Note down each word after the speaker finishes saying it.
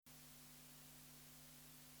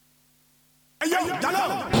This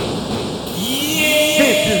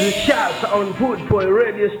is Shazza on Boot Boy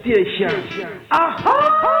Radio Station.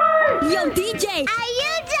 Aha! Yo, DJ! Are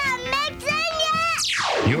you done mixing yet?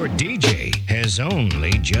 Your DJ has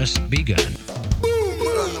only just begun.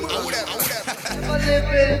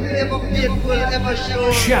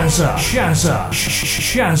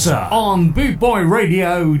 Shazza on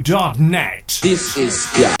bootboyradio.net. This is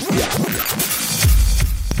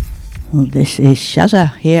Well, this is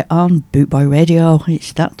Shazza here on Bootboy Radio.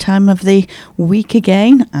 It's that time of the week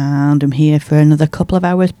again, and I'm here for another couple of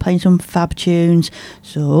hours playing some fab tunes.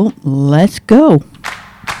 So let's go.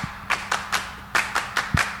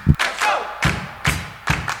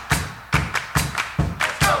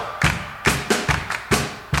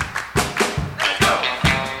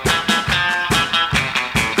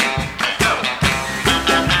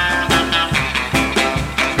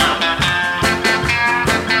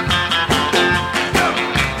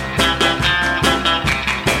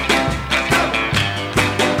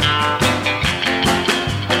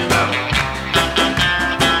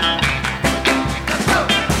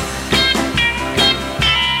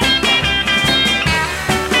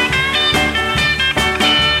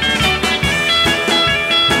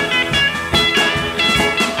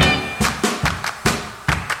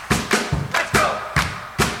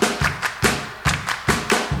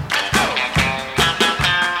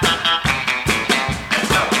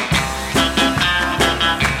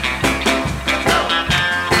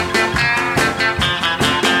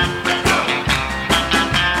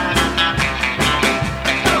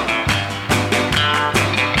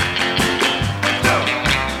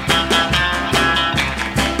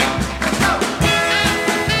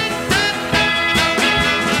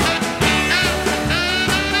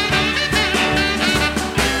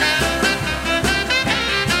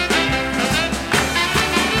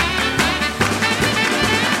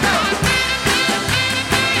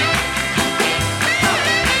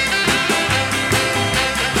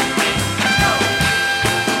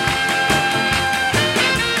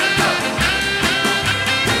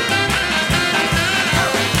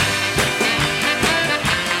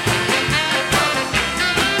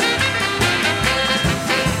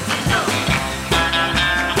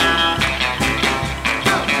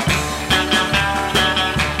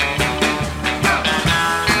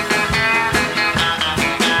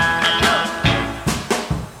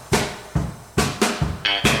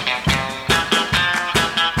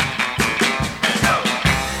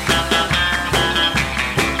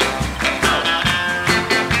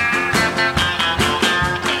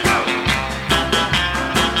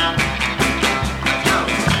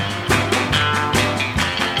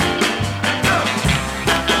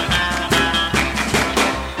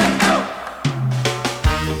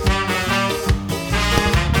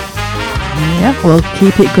 We'll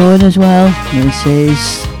keep it going as well. This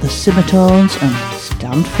is the Simmertones and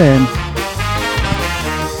Stand Firm.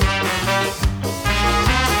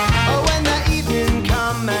 Oh, when the evening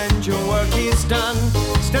come and your work is done,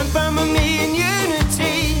 stand firm with me in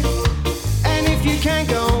unity. And if you can't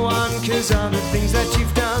go on, cause of the things that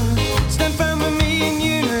you've done, stand firm with me in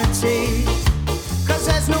unity. Cause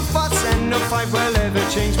there's no fuss and no fight will ever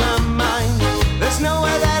change my mind. There's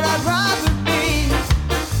nowhere that I'd rather be.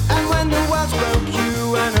 And when the world's broke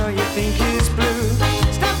you and all you think is blue,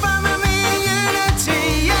 stand firm with me in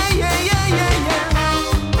unity. Yeah, yeah, yeah, yeah, yeah.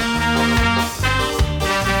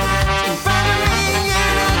 Stand firm with me in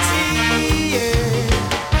unity, yeah.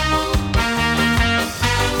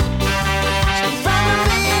 Stand firm with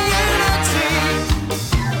me in unity.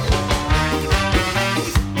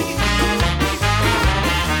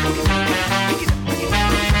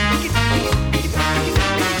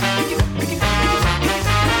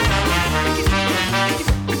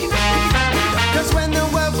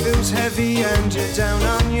 Heavy and you're down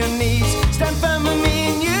on your knees, stand firm with me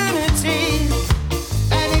in unity.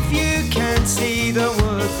 And if you can't see the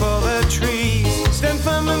wood for the trees, stand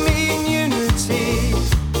firm with me in unity.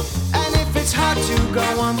 And if it's hard to go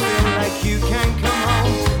on, feel like you can't come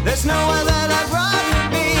home, there's nowhere that I'd rather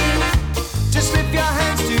be. Just lift your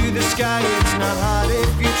hands to the sky, it's not hard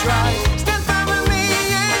if you try. Stand firm with me in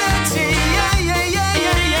unity, yeah, yeah, yeah,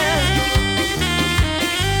 yeah, yeah.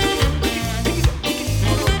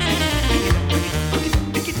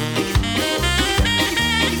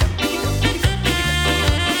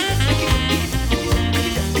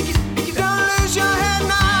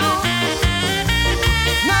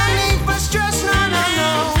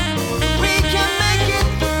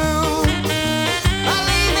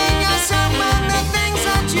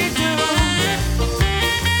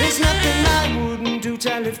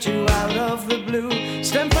 To lift you out of the blue,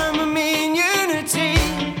 stand firm with me in unity.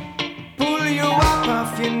 Pull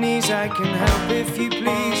can help if you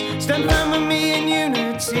please. Stand firm with me in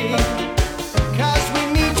unity. Cause we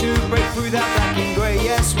need to break through that black and grey,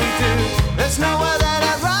 yes we do. There's nowhere that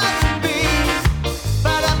I'd rather be.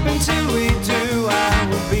 But up until we do, I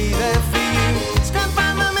will be there for you. Stand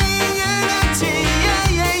firm with me in unity. Yeah,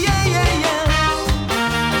 yeah, yeah, yeah, yeah.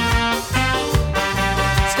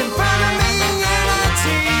 Stand firm with me in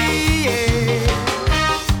unity. Yeah.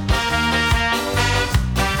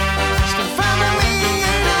 Stand firm with me in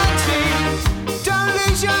unity. Don't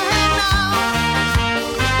lose your head now.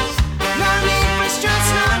 No need for stress,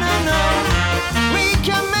 no, no, no. We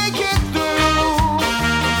can make it through.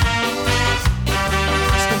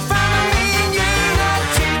 Stand firm with me in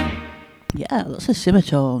unity. Yeah, lots of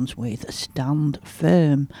semitones with Stand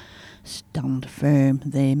Firm. Stand Firm.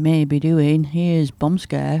 They may be doing. Here's Bomb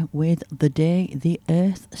Scare with The Day the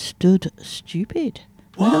Earth Stood Stupid.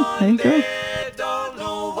 Well, there you go. Don't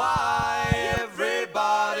know why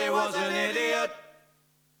everybody was an idiot.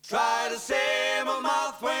 Try to say my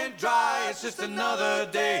mouth went dry. It's just another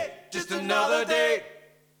day, just another day.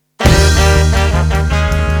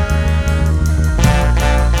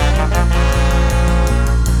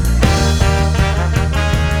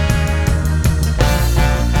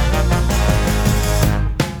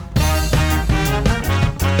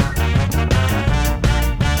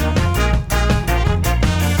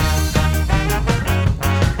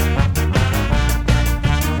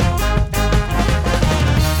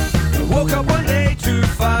 Woke up one day to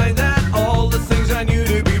find that all the things I knew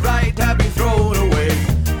to be right had been thrown away.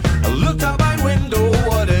 I looked out my window,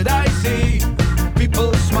 what did I see?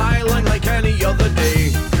 People smiling like any other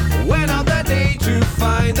day. Went out that day to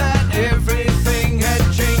find that everything had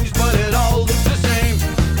changed, but it all looked the same.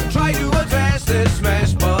 I tried to address this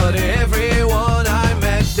mess, but everyone I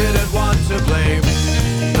met didn't want to blame.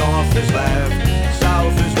 North is left,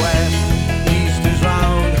 south is west, east is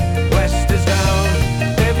round, west is down.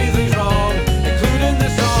 Everything's wrong, including the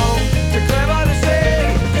song. Too clever to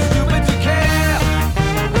say, too stupid to care.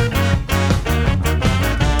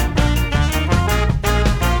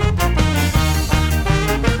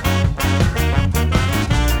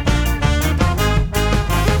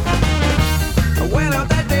 I went out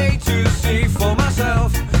that day to see for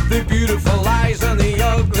myself the beautiful lies and the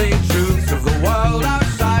ugly truths of the world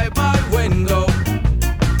outside my window,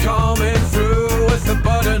 coming through with a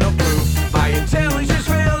burden of proof. My intelligence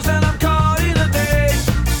fails and I'm caught in a daze,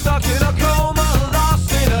 stuck in a coma,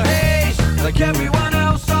 lost in a haze. Like everyone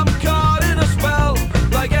else, I'm caught in a spell.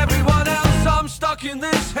 Like everyone else, I'm stuck in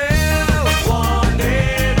this hell. One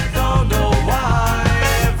day, don't know why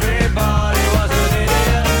everybody was an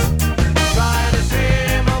idiot. Trying to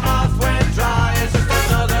say my mouth went dry. It's just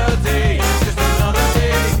another day, just another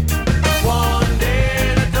day. One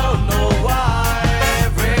day, I don't know why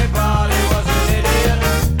everybody was an idiot.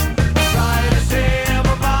 Trying to say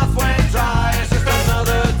my mouth went dry. It's just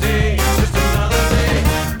another day, just another day.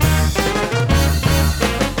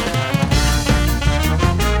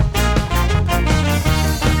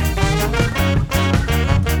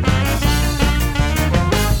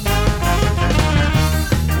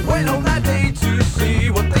 Went on that day to see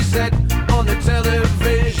what they said on the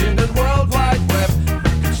television and World Wide Web.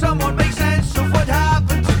 Can someone make sense of what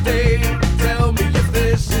happened today? Tell me if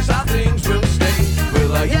this is how things will stay.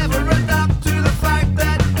 Will I ever adapt to the fact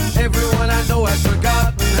that everyone I know has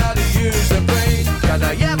forgotten how to use their brain? Can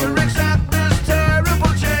I ever accept this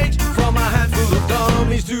terrible change from a handful of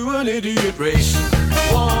dummies to an idiot race?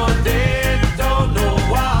 One day, don't know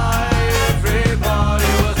why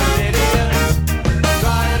everybody was an idiot.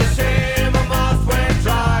 Trying to say my mouth went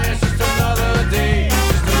dry. It's just another day,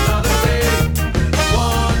 just another day.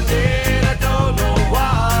 One day, I don't know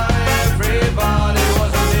why everybody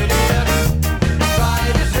was an idiot.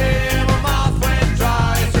 Trying to say my mouth went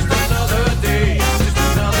dry. It's just another day, just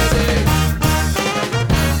another day.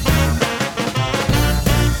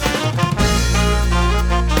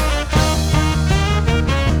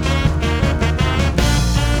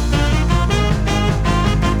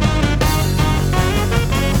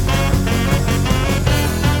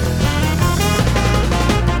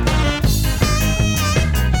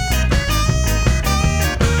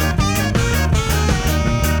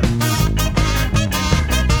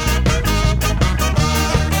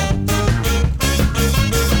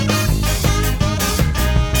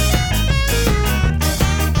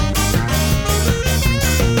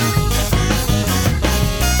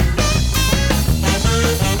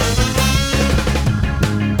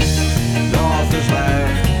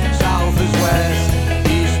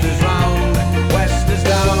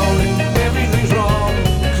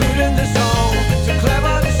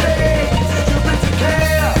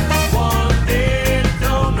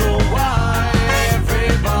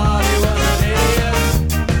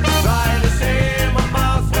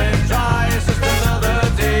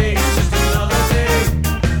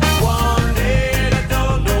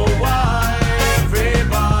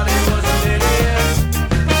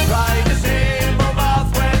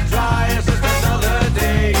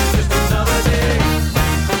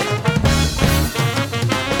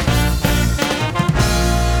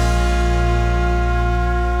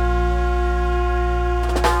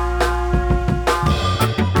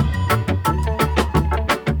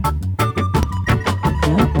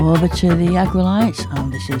 over to the Agrolites,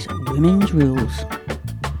 and this is Women's Rules.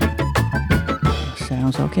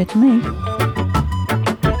 Sounds okay to me.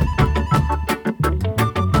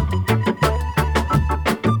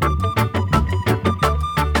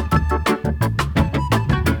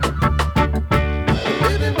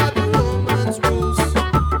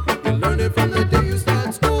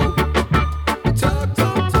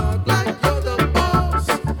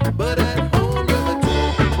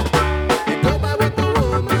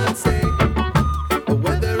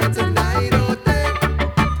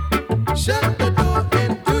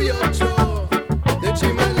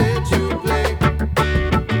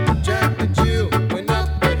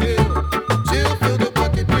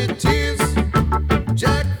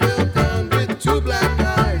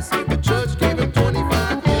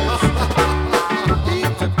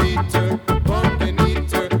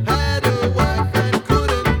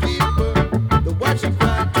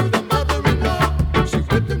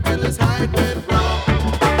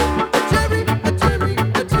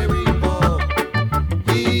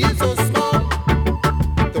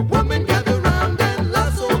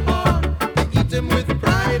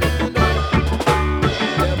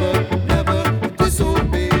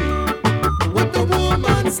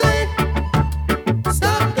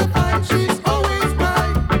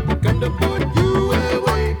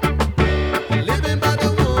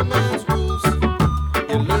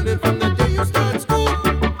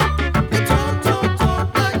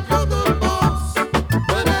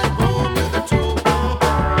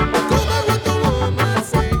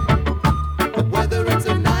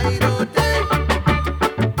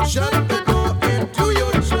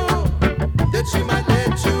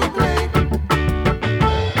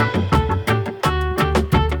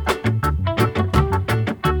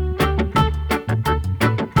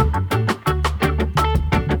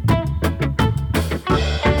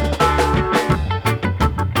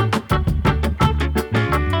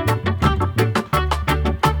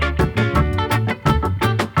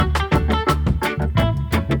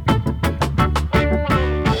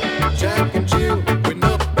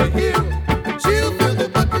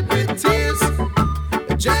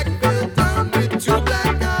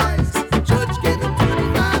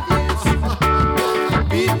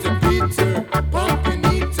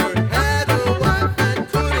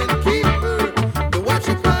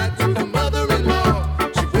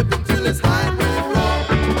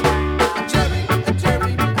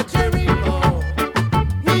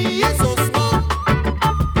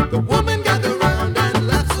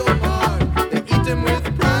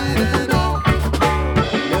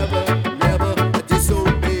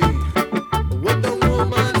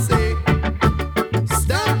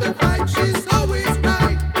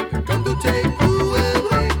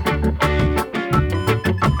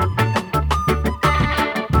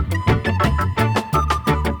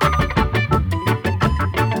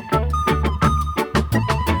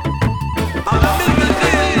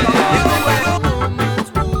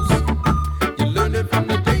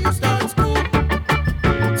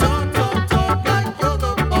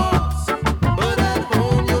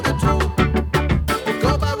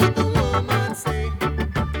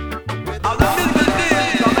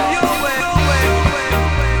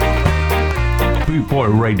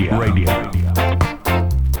 Radio.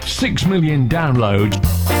 6 million downloads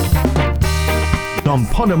on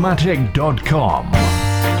Podomatic.com.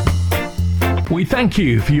 We thank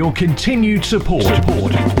you for your continued support. It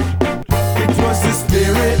was the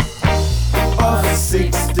spirit of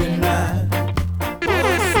 69.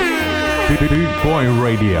 Boot Boy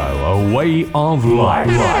Radio, a way of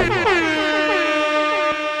life.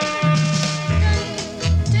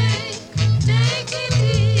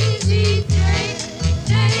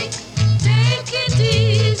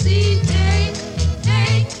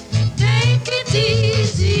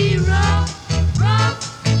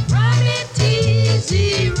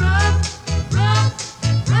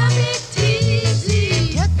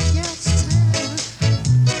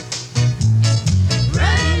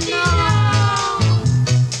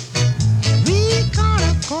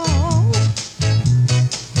 Call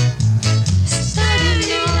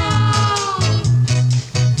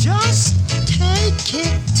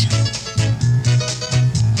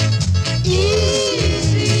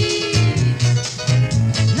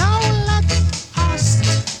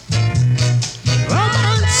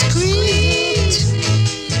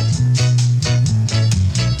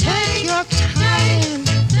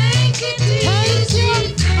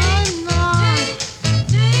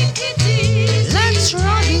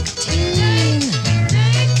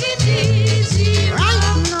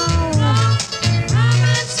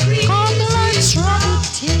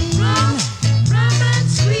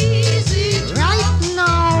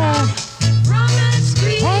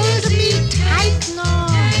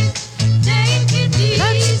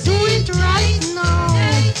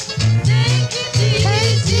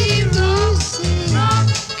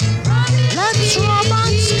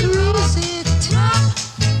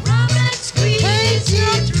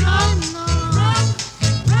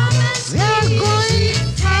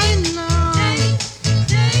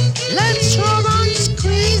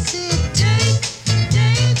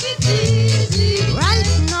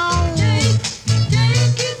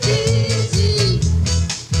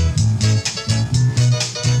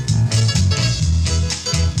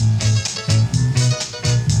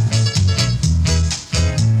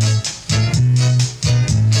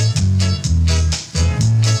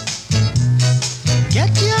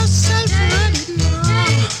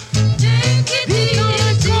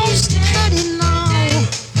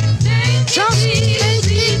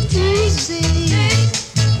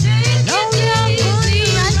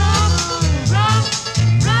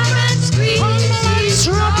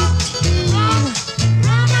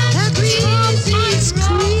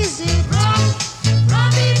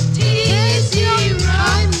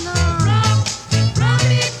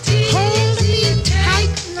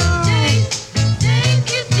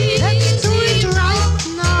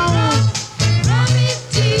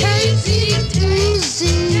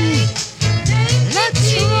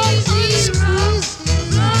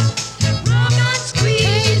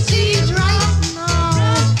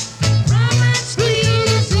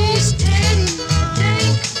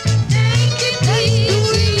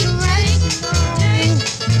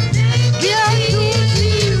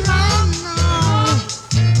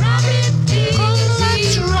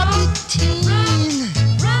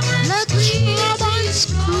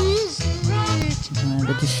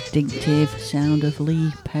distinctive sound of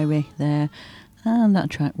Lee Perry there. And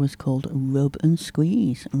that track was called Rub and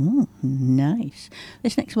Squeeze. Oh, nice.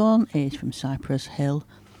 This next one is from Cypress Hill,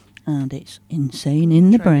 and it's Insane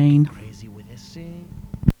in the Brain. Crazy with this thing.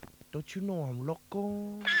 Don't you know I'm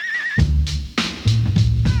loco?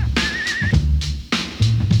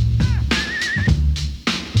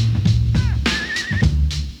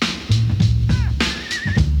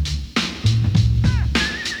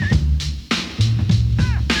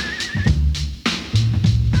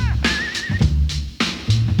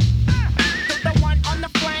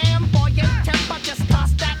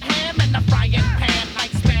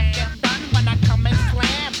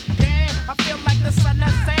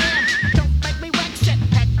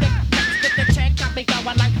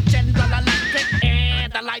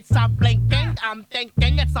 I'm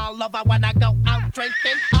thinking it's all over when I go out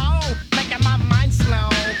drinking. Oh, making my mind slow.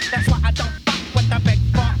 That's why I don't fuck with the big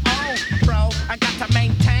 4-0, bro. I got to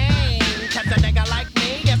maintain, cause a nigga like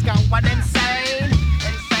me is going insane.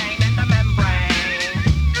 Insane in the membrane.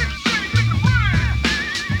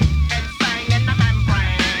 Insane in the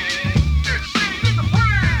membrane. Insane in the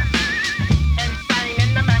membrane. Insane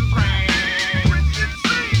in the membrane.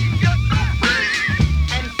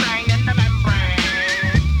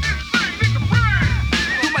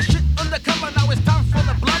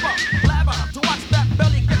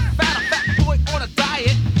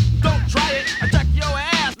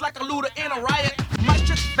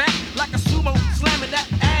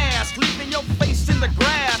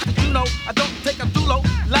 I don't take a dulo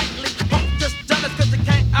lightly. Just jealous cause you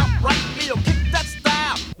can't outright me or kick that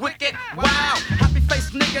style. Wicked, wow. Happy face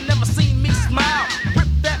nigga never seen me smile. Rip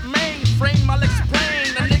that mainframe, I'll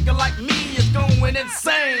explain. A nigga like me is going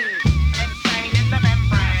insane. Insane in the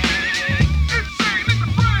membrane. Insane in the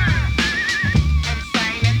brain.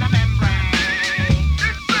 Insane in the membrane.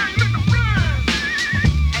 Insane in the brain.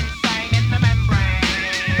 Insane in the membrane.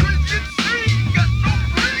 Insane, got no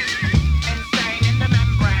brain. Insane in the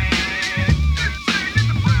membrane.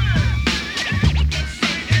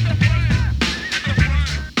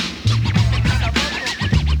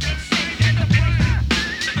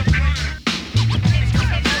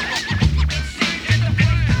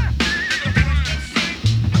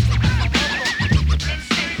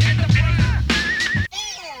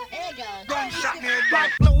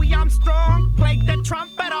 Like Louis Armstrong, play the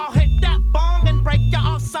trumpet, I'll hit that bong and break you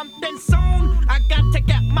off something soon. I got to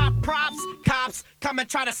get my props, cops come and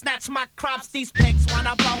try to snatch my crops. These pigs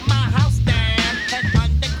wanna blow my house down, head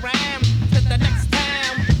underground to the next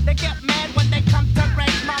town. They get mad when they come to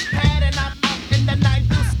raid my pad, and I'm out in the night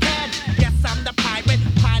too scared. Yes, I'm the pirate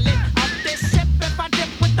pilot of this ship. If I dip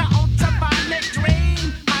with the ultraviolet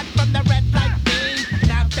dream, hide from the red light beam.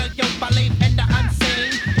 Now do you believe in the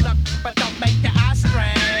unseen? Look, but don't make your eyes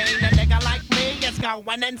strain. A nigga like me is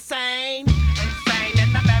going insane. Insane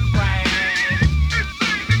in the membrane.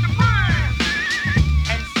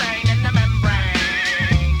 Insane in the membrane.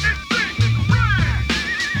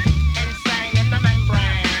 Insane in the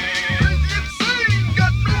membrane. Insane,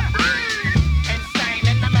 got no brain. Insane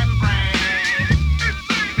in the membrane.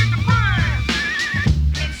 Insane in the brain.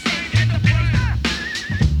 Insane in the brain.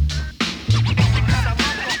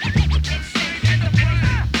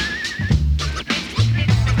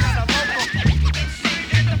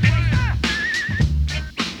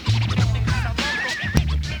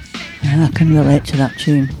 I can relate to that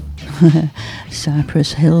tune.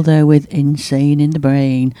 Cypress Hill there with Insane in the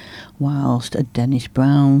Brain, whilst Dennis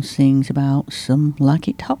Brown sings about some like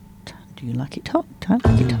it hot. Do you like it hot? I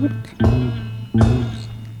like it hot.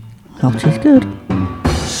 Hot is good.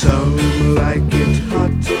 Some like it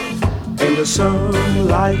hot, and some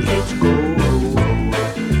like it cold.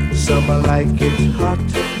 Some like it hot,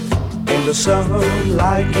 and some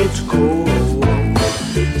like it cold.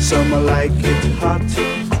 Some like it hot,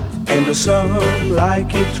 and some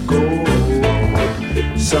like it cold.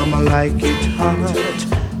 Some like it hot,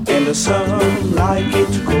 and some like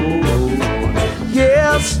it cold.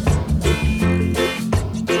 Yes,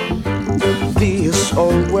 this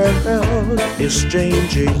old world is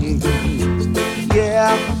changing.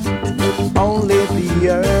 Yeah, only the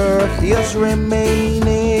earth is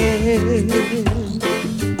remaining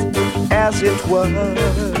as it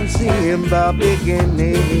was in the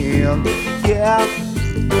beginning. Yeah,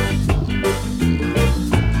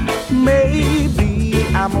 maybe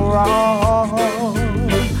I'm wrong,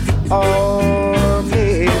 or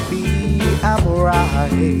maybe I'm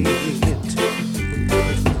right.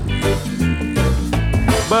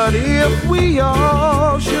 But if we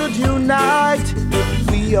all should unite,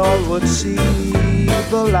 we all would see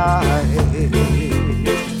the light.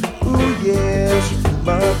 Ooh, yes,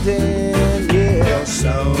 but then, yes,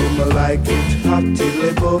 Some like it hot till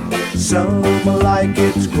it bub, some like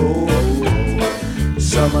it cold.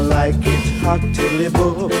 Some like it hot till it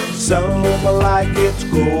bub, some like it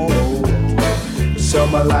cold.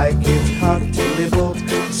 Some like it hot till it bub,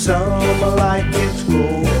 some like it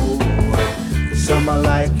cold. Some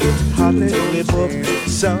like it hot till it bub,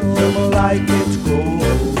 some like it cold.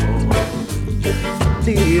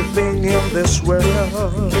 Living in this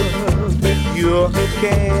world, you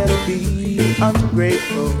can't be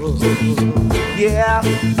ungrateful. Yeah,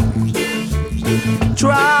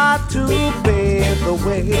 try to pave the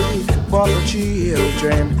way for the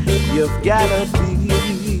children. You've gotta be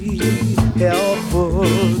helpful,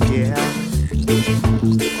 yeah.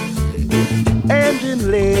 And in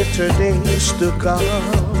later days to come,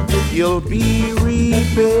 you'll be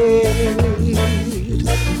repaid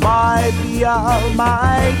by the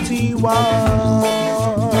Almighty One.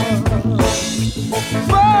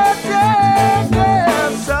 But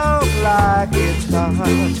yeah, some like it hot,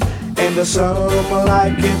 and some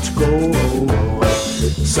like it cold.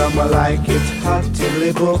 Some like it hot till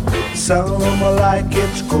it bub, some like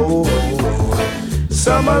it cold.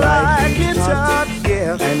 Some like it hot,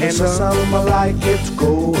 yeah, and some like it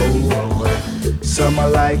cold. Some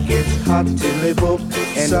like it hot till it bub,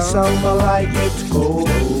 and some like it cold.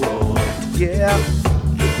 Yeah,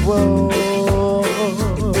 whoa.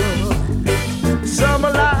 Some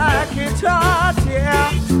like it hot,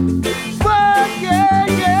 yeah. Whoa, yeah,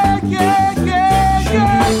 yeah, yeah, yeah,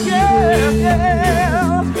 yeah, yeah,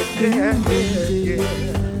 yeah, yeah.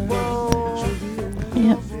 Whoa.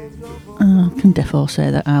 Yep. I can defo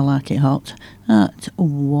say that I like it hot. That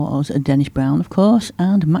was Dennis Brown, of course,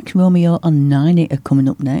 and Max Romeo and 90 are coming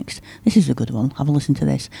up next. This is a good one. Have a listen to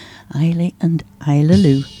this. Eiley and Isla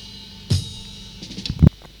Lou.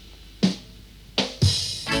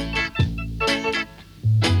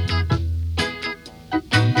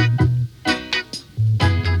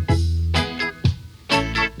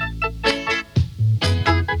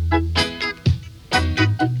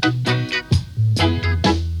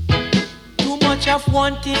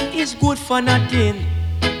 One thing is good for nothing.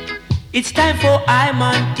 It's time for I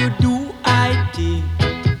man to do I thing.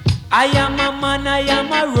 I am a man, I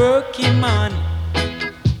am a working man,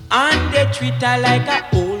 and they treat her like a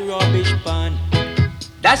old rubbish pan.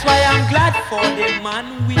 That's why I'm glad for the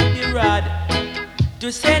man with the rod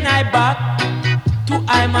to send I back to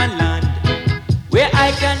I man land, where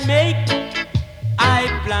I can make I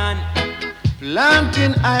plan.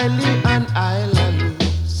 Planting Eiley and Isla Lou,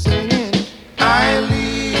 singing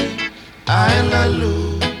Eiley, Isla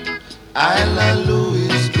Lou, Isla Lou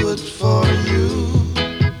is good for you.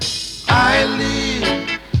 Eiley,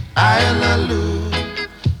 Isla Lou,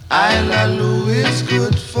 Isla Lou is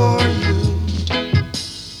good for you.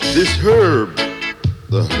 This herb,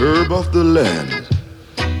 the herb of the land,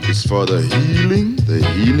 is for the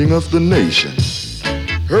healing of the nation.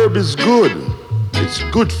 Herb is good, it's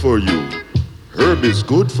good for you. Herb is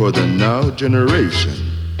good for the now generation.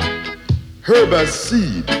 Herb as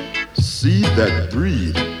seed, seed that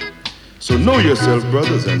breed. So know yourself,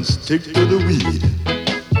 brothers, and stick to the weed.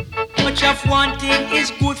 Much of one thing is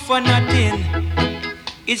good for nothing.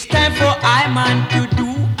 It's time for I man to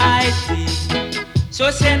do I thing. So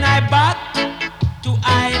send I back to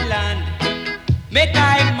Ireland. Make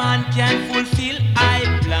I man can fulfill I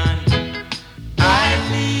plan. I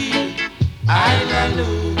live, Isla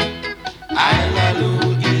Lou, Isla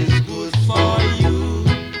Lou is good for you.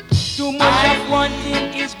 Too much of one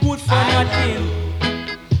thing is good for nothing.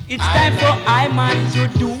 It's time for I man to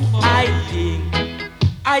do I thing.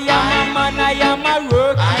 I am a man, I am a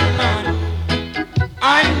working man,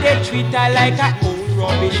 and they treat her like a old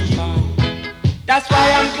rubbish man. That's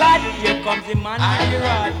why I'm glad here comes the man with the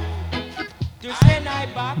rod to send I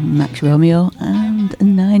back. Max Romeo and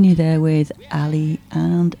 90 there with Ali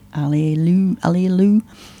and Ali Lou. Ali Lou.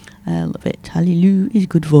 Love it. Ali Lou is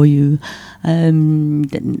good for you. Sound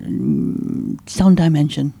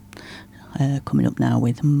Dimension coming up now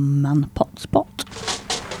with Man Pot Spot.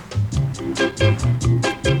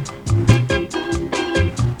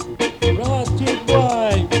 Rusty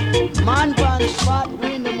boy, man pan spot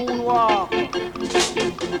in the moonwalk.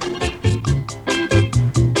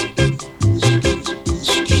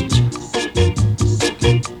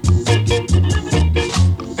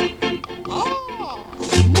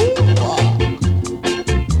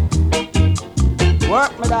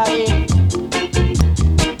 Work me daddy.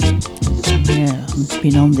 Yeah, it's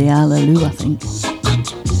been on the Hallelujah, I think.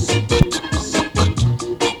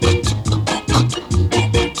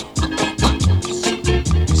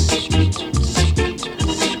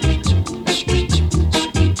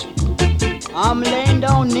 I'm laying going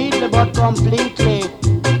down neatly but completely.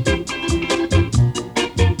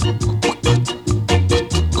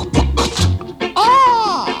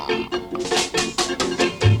 Ah!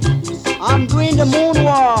 I'm doing the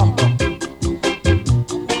moonwalk.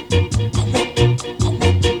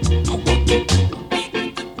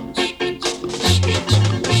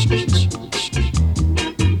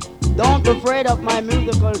 Don't be afraid of my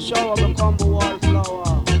musical show of a combo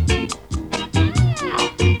wallflower.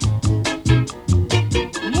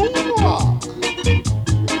 Moonwalk.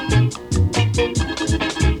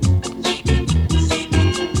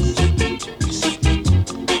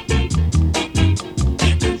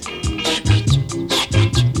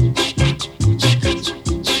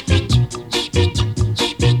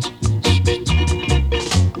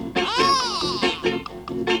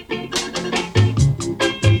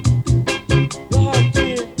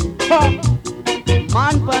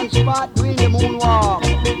 Man pan spot doing the moonwalk.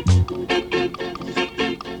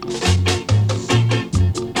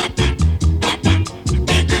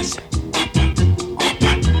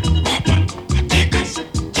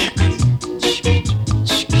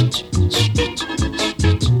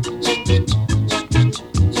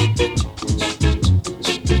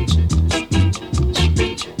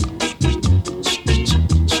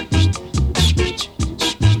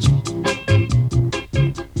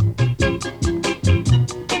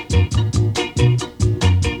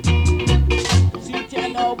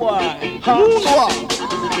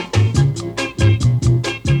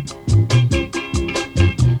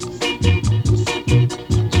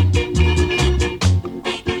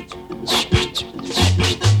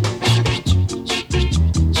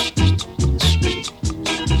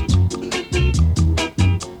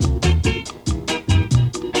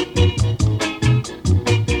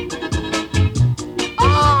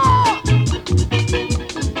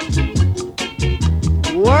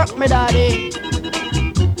 Work me, daddy.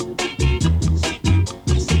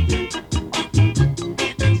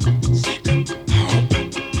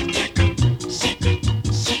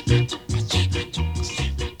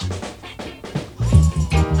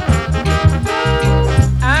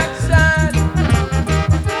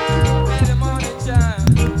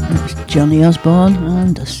 It's Johnny Osborne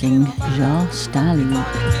and the Sing Ja Styling.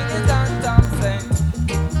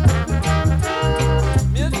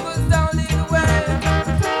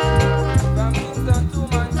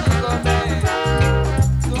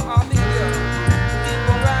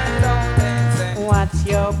 What's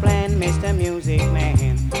your plan, Mr. Music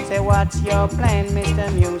Man? Say what's your plan,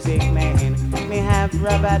 Mr. Music Man? Me have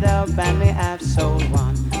rubber dub and me have soul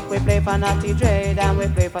one. We play for Naughty Dread and we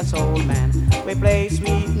play for Soul Man. We play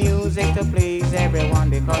sweet music to please everyone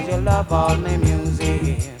because you love all my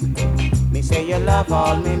music. Me say you love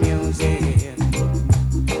all my music.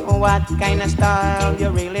 What kind of style you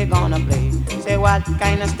really gonna play? Say what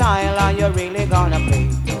kind of style are you really gonna play?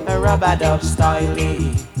 A rubber dub style.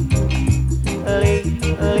 Lee, a li.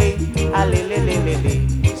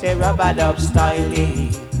 Say rubber dub style.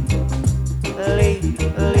 Lee, a li.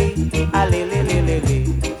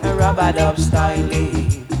 A rubber dub style.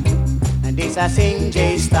 And this a Sing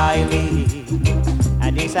J style.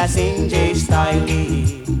 And this a Sing J style.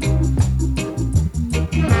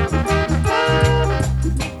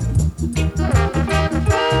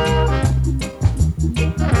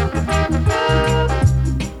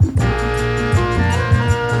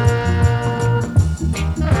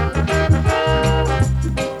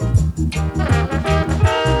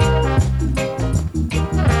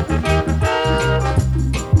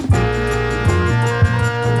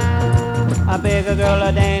 A bigger girl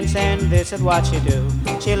a dance and this is what she do.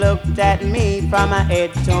 She looked at me from my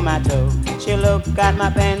head to my toe. She looked at my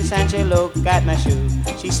pants and she looked at my shoes.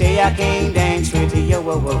 She say I can't dance with you,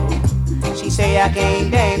 whoa, whoa. She say I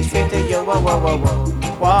can't dance with you, whoa, whoa, whoa,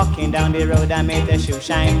 whoa. Walking down the road I made the shoe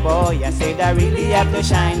shine, boy. I said I really have to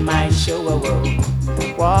shine my shoe, whoa, whoa.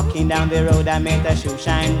 Walking down the road I made the shoe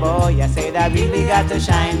shine, boy. I said I really got to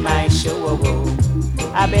shine my shoe, whoa, whoa.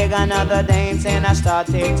 I beg another dance and I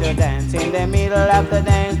started to dance. In the middle of the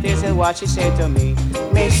dance, this is what she said to me.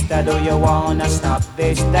 Mister, do you wanna stop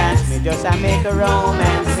this dance? Me just a make a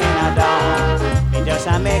romance in a dance. Me just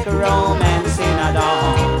a make a romance in a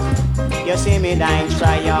dance. You see me dance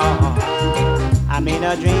try on. I mean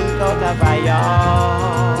a drink out of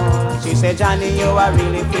fire. She said, Johnny, you are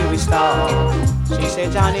really feel star. She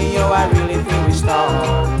said, Johnny, you are really feel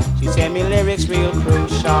star. She said, me lyrics real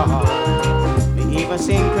crucial. Even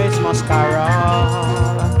sing Christmas carol.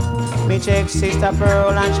 Me check Sister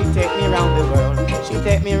Pearl and she take me round the world. She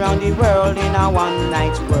take me round the world in a one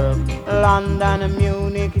night world. London,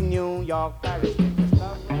 Munich, New York, Paris.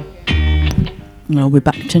 Well, we're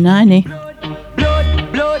back to 90. Blood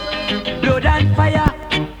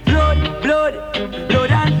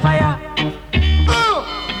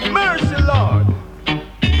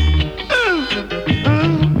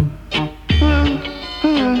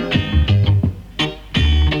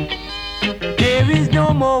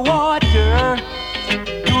more water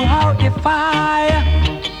to out the fire.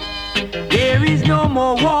 There is no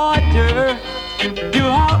more water to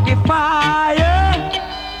out the fire.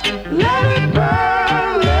 Let it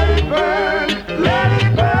burn, let it burn, let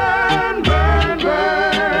it burn, burn,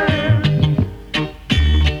 burn.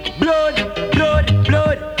 Blood, blood,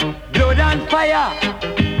 blood, blood and fire.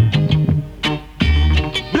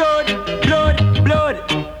 Blood, blood, blood,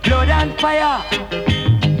 blood and fire.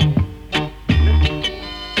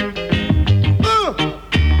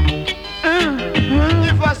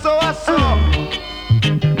 If I saw a song,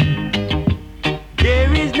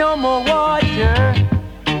 there is no more water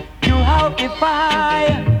to out the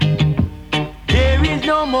fire. There is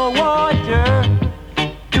no more water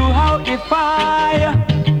to out the fire.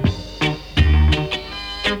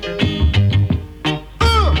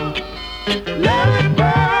 Let it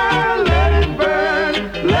burn, let it burn,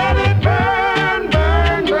 let it burn,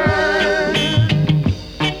 burn, burn.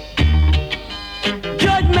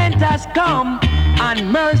 Judgment has come and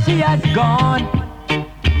mercy has gone.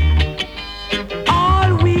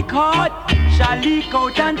 All we caught shall leak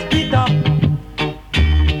out and split up.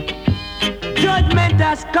 Judgment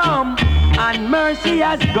has come and mercy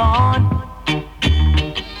has gone.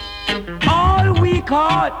 All we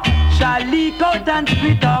caught shall leak out and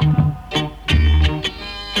split up.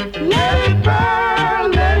 Let it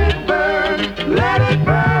burn, let it burn, let it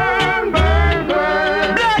burn, burn,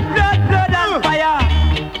 burn. Blood, blood, blood and fire.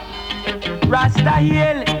 Rasta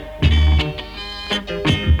Hill.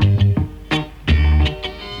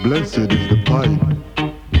 Blessed is the pipe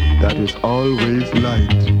that is always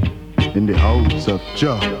light in the house of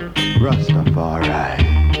Jah Rastafari.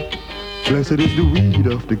 Blessed is the weed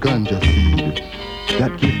of the ganja seed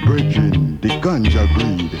that give brethren the ganja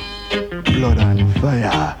breed. Blood and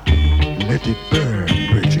fire, let it burn,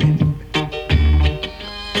 brethren.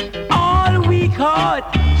 All we caught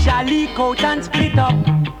shall leak out and split up,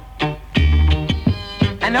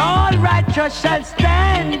 and all righteous shall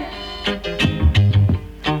stand.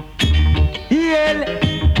 Hail,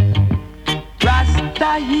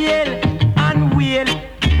 Rasta hail and wail.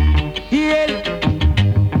 Hail,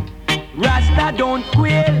 Rasta don't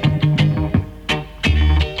quail.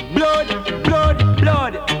 Blood, blood,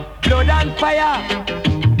 blood, blood and fire.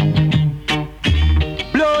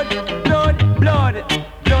 Blood, blood, blood,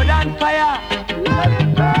 blood and fire. Let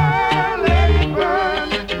it burn, let it burn,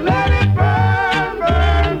 let it burn,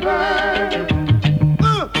 burn, burn.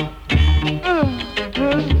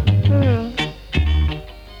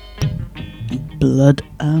 Blood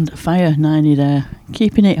and Fire, 90 there.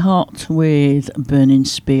 Keeping it hot with Burning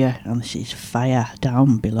Spear, and this is Fire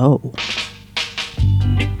Down Below.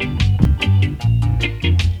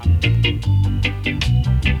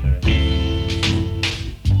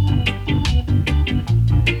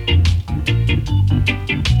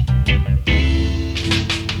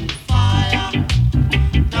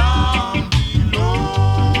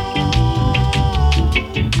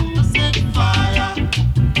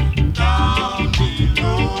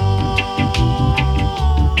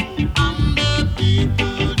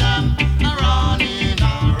 people them running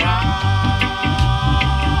around.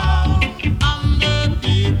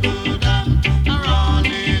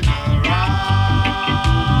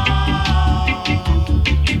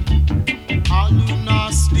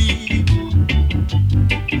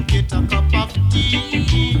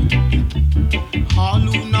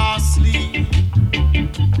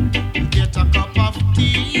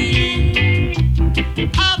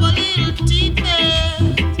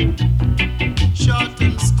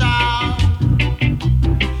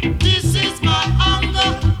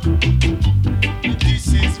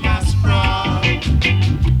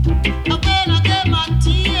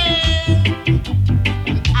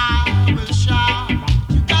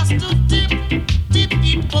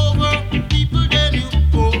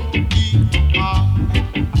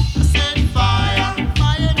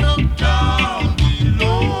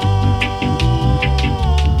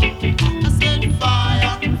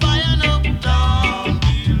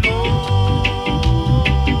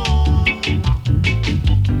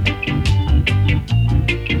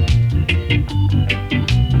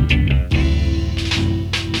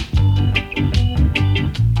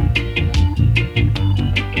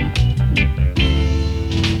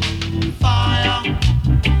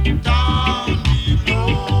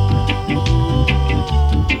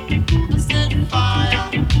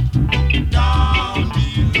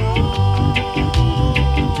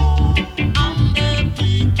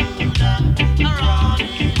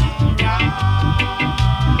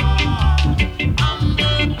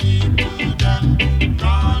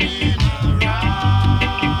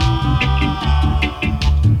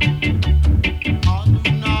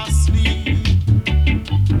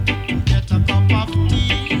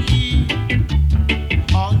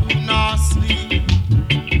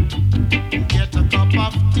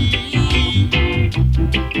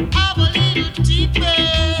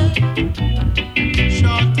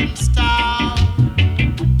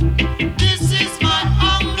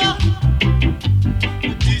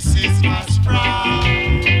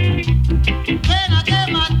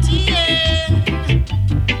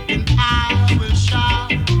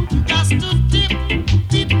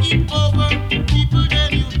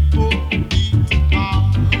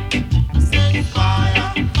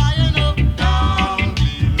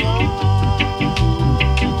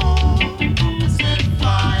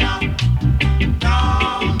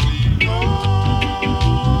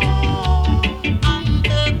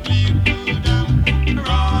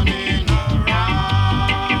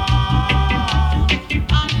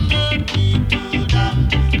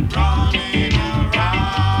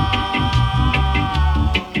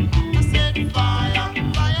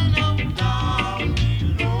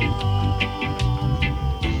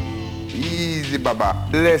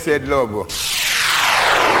 Blessed love.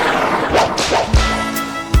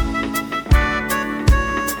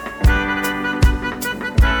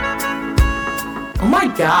 Oh my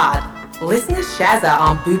god! Listen to Shazza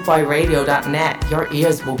on bootboyradio.net. Your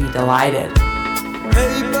ears will be delighted.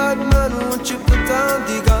 Hey bad man, won't you put down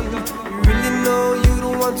the gun? You really know you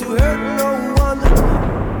don't want to hurt no one.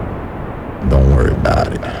 Don't worry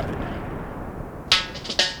about it.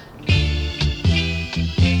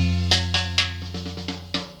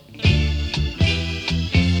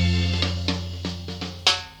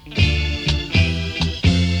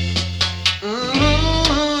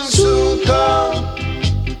 Soon come.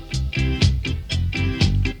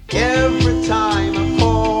 Every time I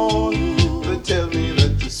call, they tell me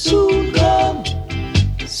that you soon come,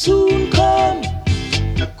 soon come.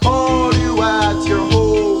 I call you at your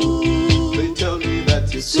home, they tell me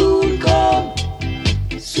that you soon come,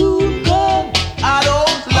 soon come. I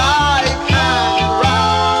don't like hanging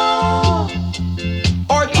around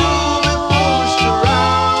or to be pushed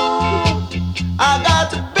around. I got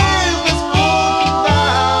the business moving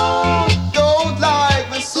down. Don't like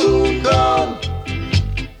the soon come.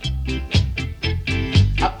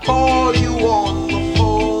 I call you on the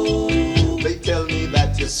phone, they tell me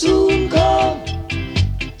that you soon come,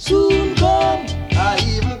 soon come. I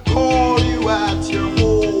even call you at your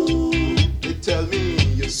home, they tell me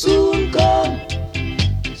you soon come,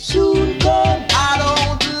 soon come. I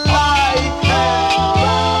don't like hanging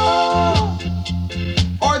around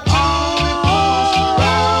or to be pushed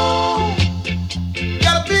around.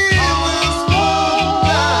 Gotta be this moving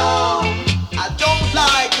down. I don't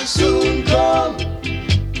like the soon come.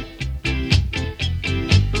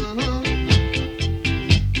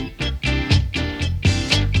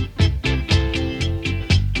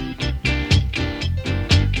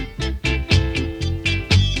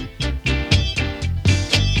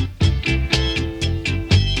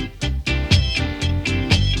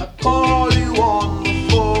 I call you on the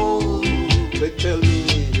phone, they tell me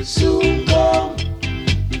you soon come,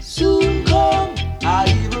 soon come. I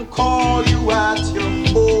even call you at your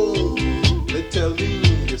home, they tell me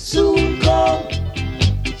you soon come,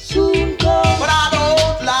 soon come. But I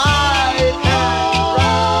don't like hanging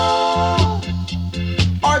around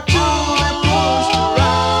or to be pushed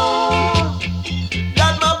around.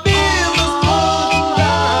 Got my business moving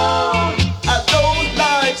down. I don't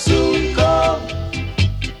like soon come.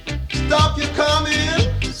 Stop you coming,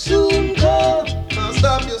 soon come.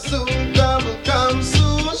 Stop you soon come and come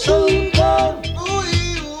soon, soon come.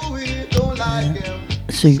 Ooh, don't like him.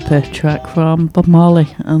 Super track from Bob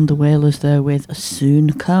Marley and the Wailers there with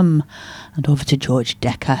Soon Come. And over to George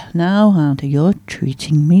Decker now, and You're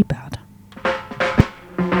Treating Me Bad.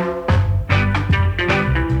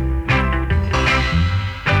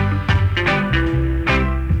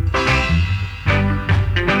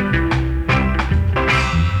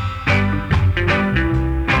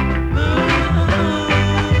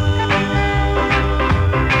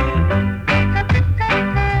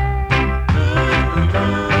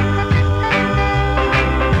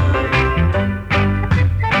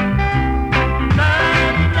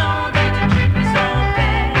 Man, you know that you treat me so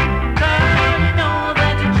bad.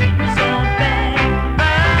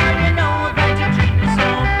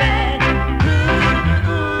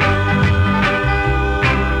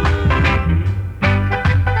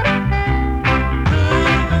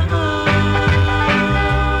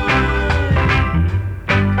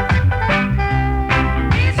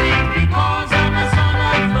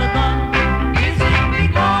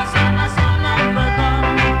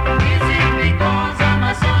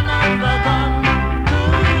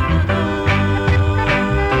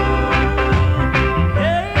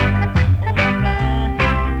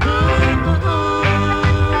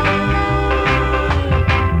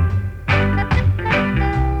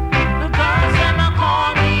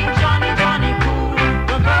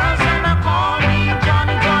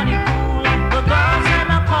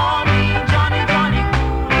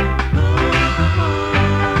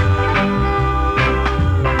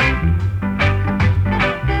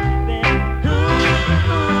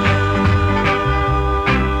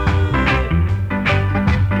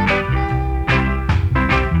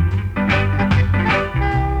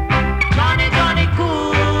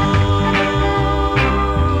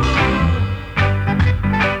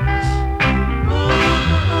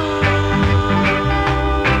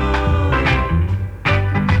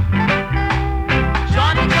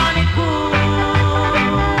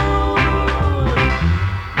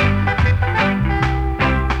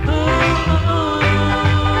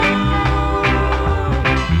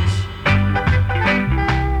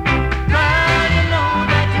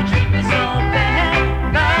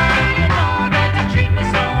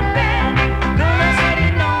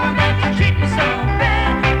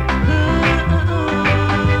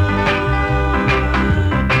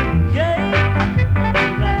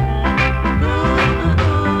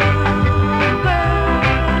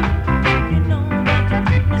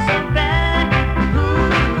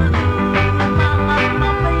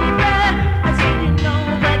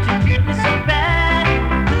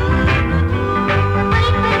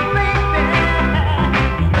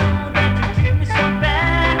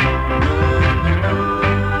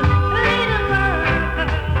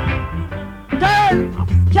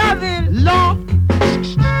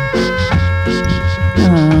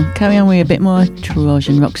 carry on with a bit more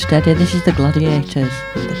Trojan rocksteady. This is the Gladiators.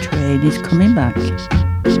 The train is coming back.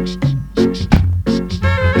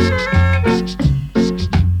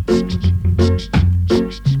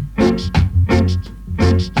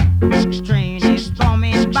 Train is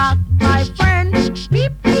coming back, my friend.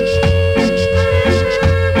 Beep, beep.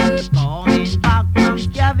 Coming back from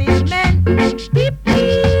Gavin men. Beep,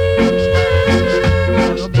 beep.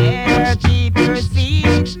 You better keep your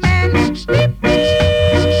seats, men. Beep, beep.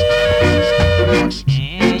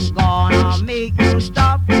 Ain't gonna make you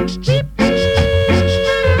stop. Beep, beep.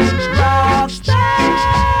 Rocksteady.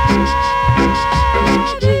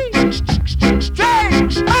 Train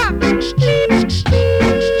back. Beep, beep.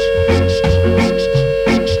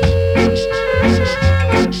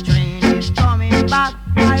 Train is coming back,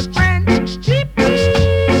 my friend. Beep, beep.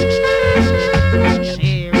 You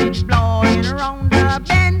hear it blowing around the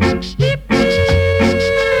bend. Beep, beep.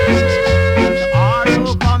 So are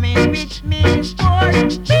you coming with me, sport?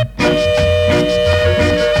 Beep, beep.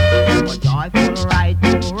 A joyful ride to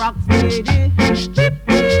Rocksteady. Beep,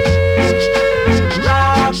 beep.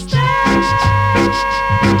 Rocksteady.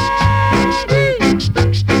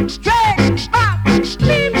 Train back.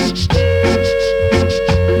 Beep,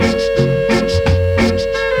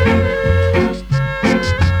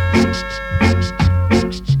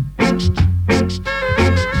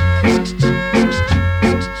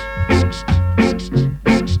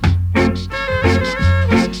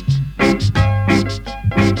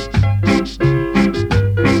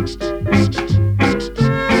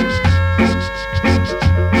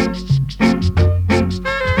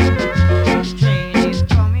 train is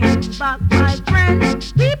coming back, my friend.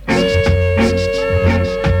 Beep, beep.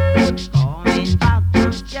 Coming back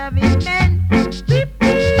from Chevy men. Beep,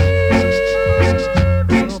 beep.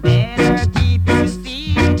 You better keep your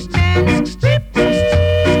seats, men. Beep, beep.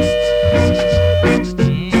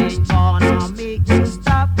 Ain't gonna make you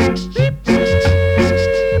stop. Beep, beep.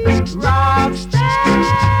 Rocksteady.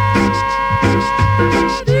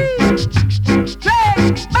 Train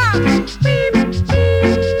back. Beep, beep.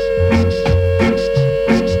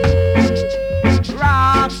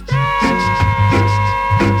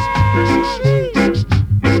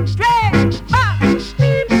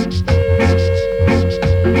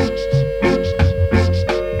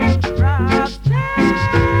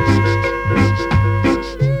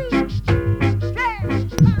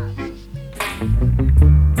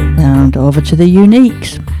 And over to the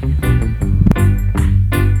Uniques.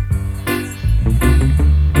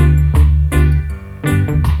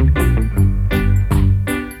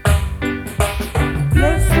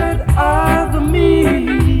 Blessed are the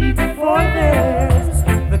meek, for theirs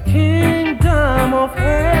the kingdom of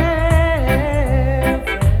heaven.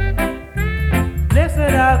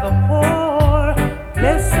 Blessed are the poor,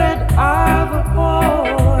 blessed are the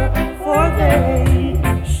poor, for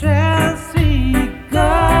they shall see God.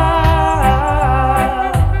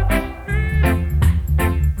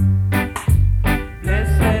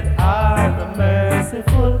 Blessed are the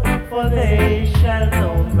merciful, for they shall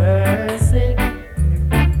know mercy.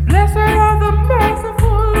 Blessed are the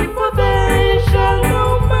merciful, for they shall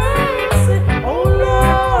know mercy. Oh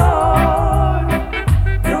Lord,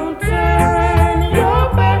 don't turn your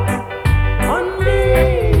back on me.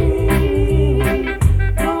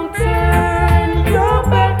 Don't turn your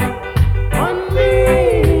back on me.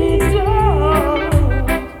 Don't.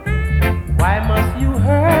 Why must you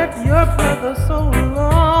hurt your brother so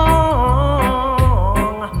long?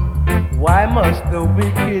 Why must the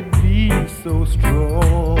wicked be so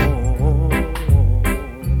strong?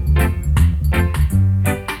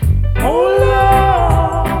 Oh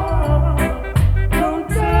Lord, don't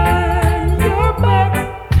turn your back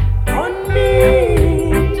on me.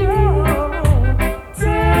 Don't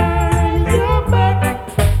turn your back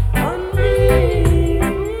on me.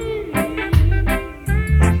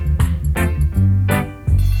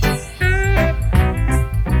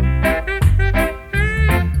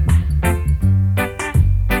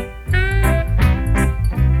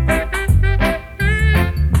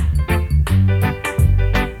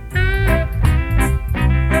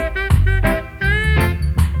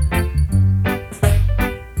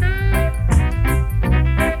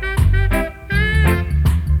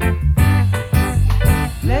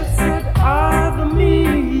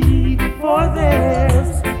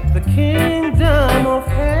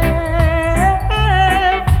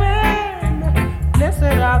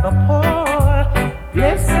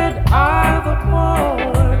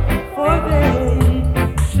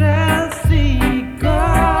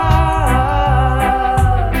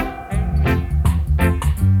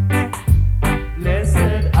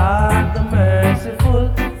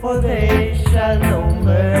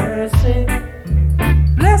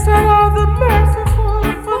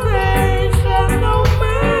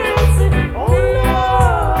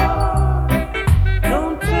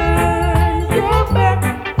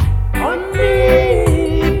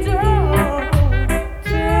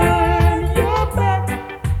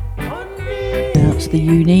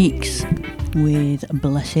 Uniques with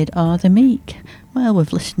Blessed Are the Meek. Well,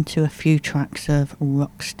 we've listened to a few tracks of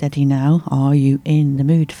Rocksteady now. Are you in the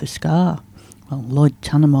mood for ska? Well, Lloyd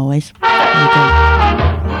Tannum always. Here we go.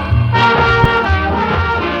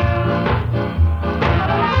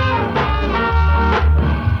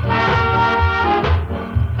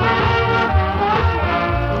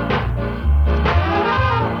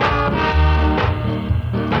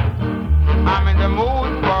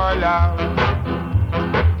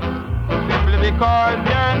 Because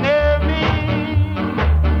you're near me,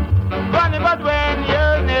 funny, but when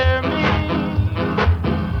you're near me,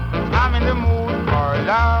 I'm in the mood for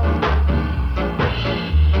love.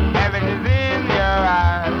 Heaven is in your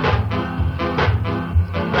eyes,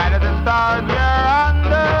 bright as the stars you're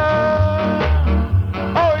under.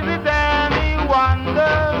 Oh, is it any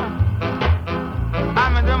wonder?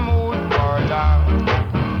 I'm in the mood for love.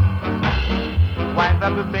 Winds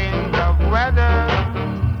up to think of weather.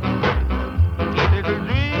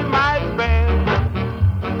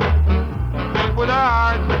 Put our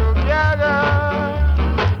hearts together.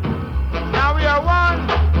 Now we are one.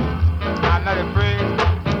 I'm not afraid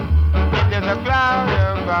if there's a cloud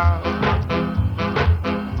above.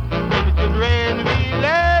 If it should rain, we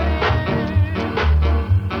let it.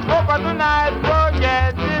 Hope for tonight,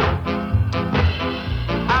 forget it.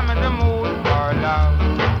 I'm in the mood for love.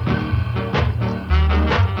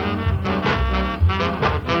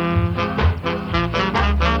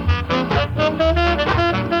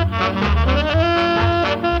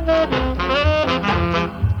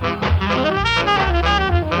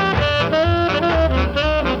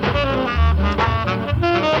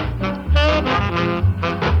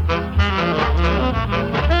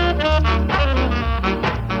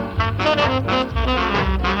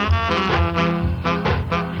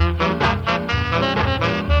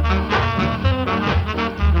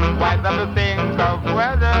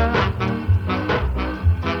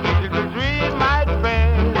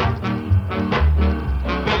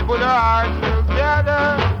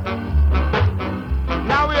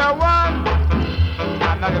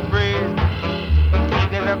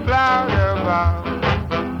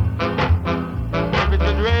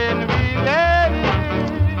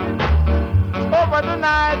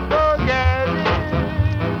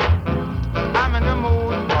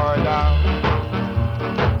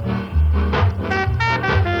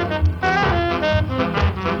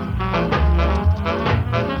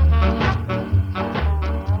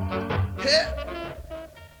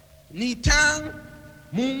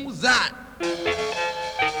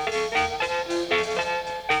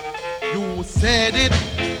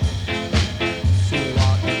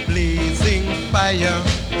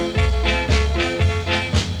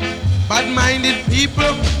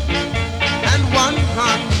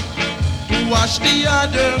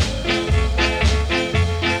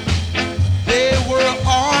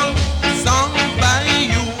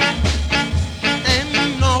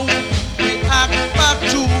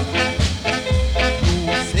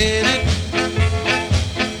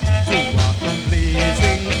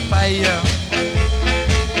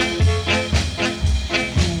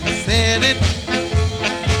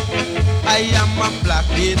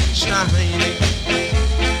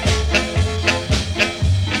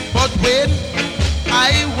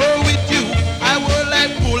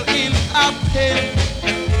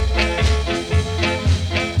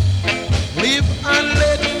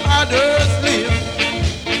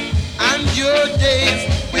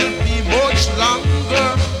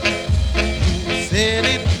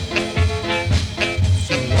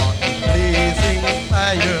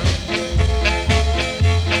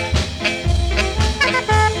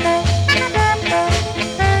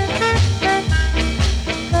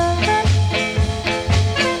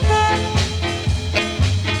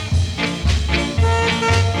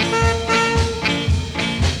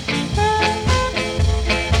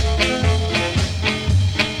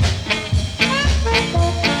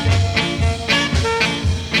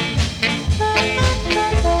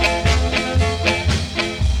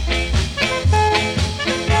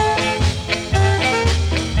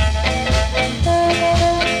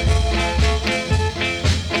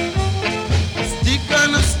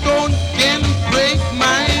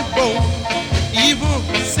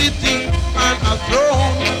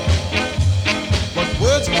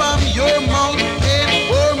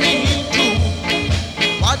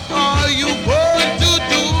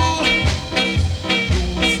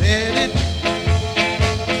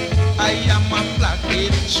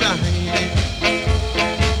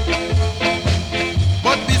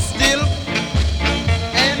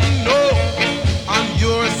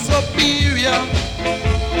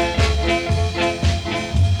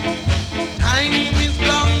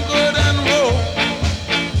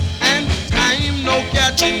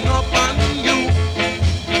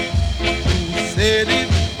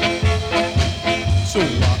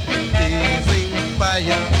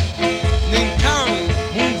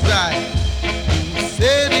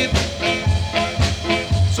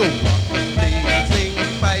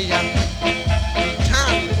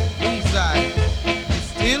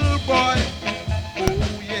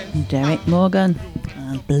 Derek Morgan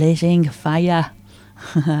and Blazing Fire.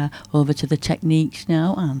 Over to the Techniques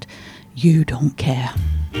now and You Don't Care.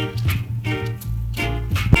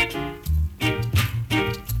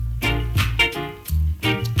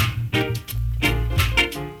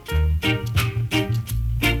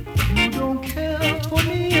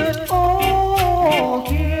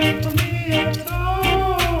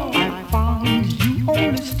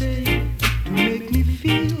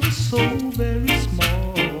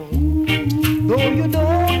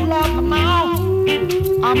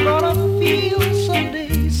 I'm gonna feel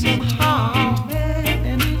someday, somehow,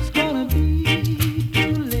 and it's gonna be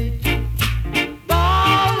too late.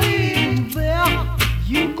 Darling, there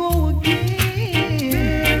you go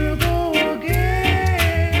again,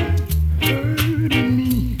 hurting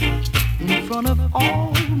me in front of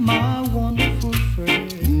all my wonderful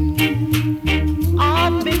friends.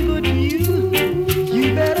 I've been good to you,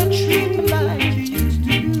 you better treat me like you used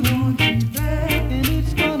to do. And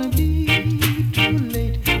it's gonna be too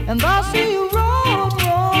late. And I see you run,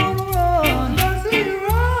 run, run. I see you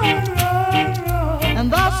run, run, run.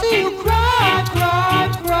 And I see you cry, cry,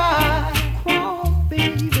 cry, cry,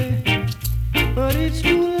 baby. But it's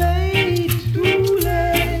too late,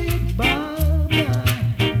 bye-bye.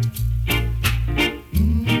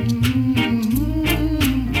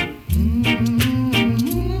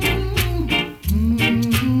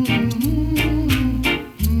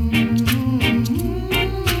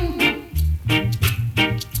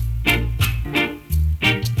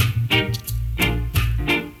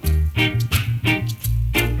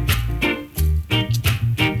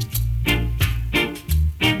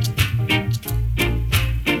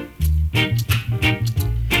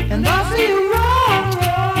 And I see you run,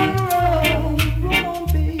 run, run, run,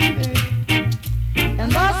 baby.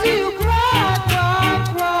 And I see you cry, cry,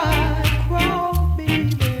 cry, cry,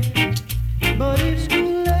 baby. But it's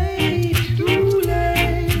too late,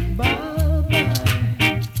 bye-bye.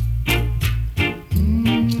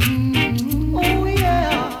 Oh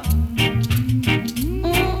yeah.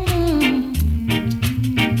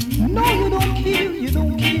 No, you don't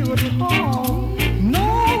care at all.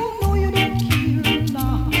 No, you don't care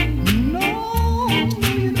now. No,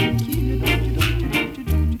 you don't care, don't you.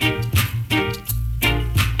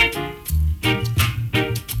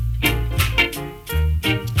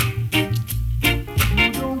 You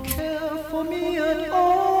don't care for me at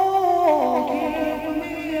all.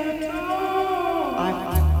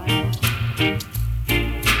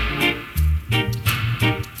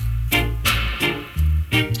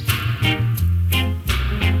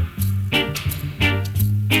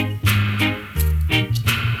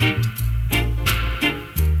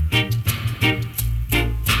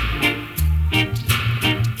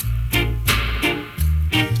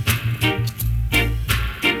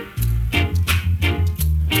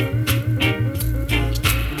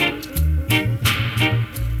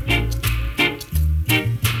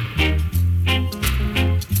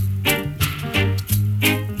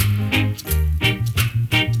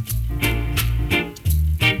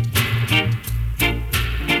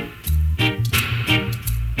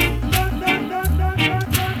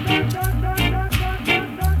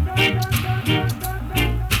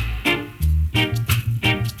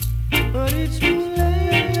 But it's too late.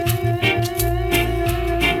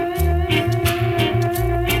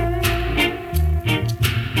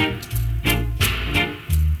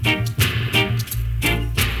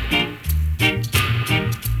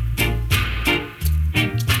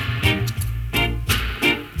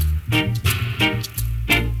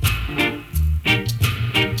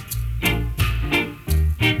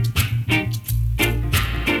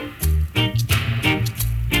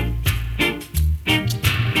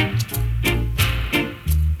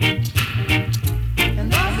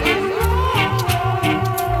 And I see you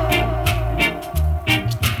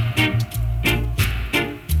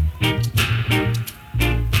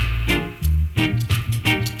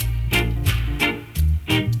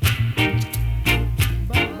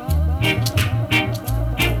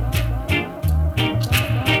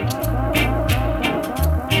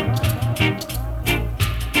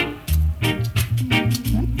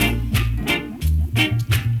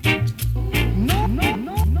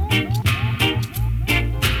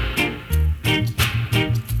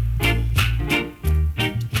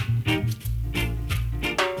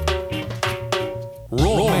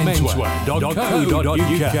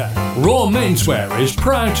rawmenswear.co.uk. Raw Menswear is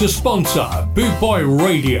proud to sponsor Boot Boy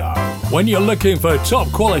Radio. When you're looking for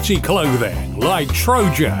top quality clothing like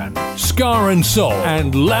Trojan, Scar and Soul,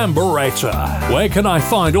 and Lamberetta. Where can I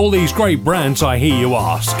find all these great brands, I hear you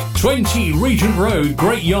ask? 20 Regent Road,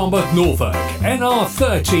 Great Yarmouth, Norfolk,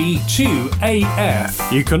 NR30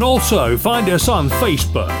 2AF. You can also find us on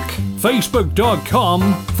Facebook,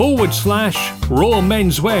 facebook.com/Raw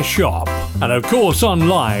Menswear Shop. And of course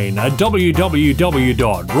online at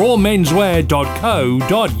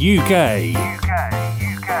www.rawmenswear.co.uk.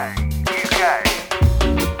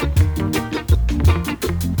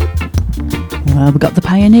 Well, we've got the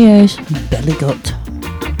Pioneers, Belly Gut.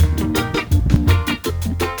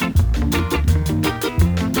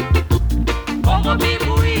 Bongo be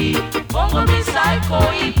booey, bongo be psycho,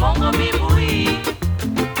 bongo be booey.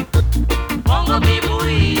 Bongo be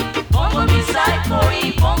booey, bongo be psycho,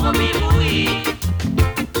 bongo be booey.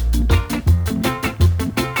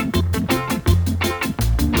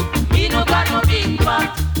 Me no got no big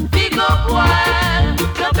pot, big up wild,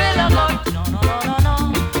 no bella got. No.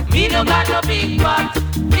 Me no got no big pot,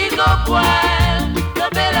 big up wild, no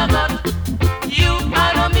bella got. You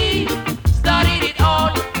and me started it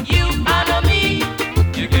all. You and me,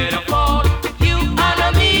 you get a fall. You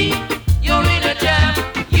and me, you're in a jam.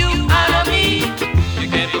 You and me, you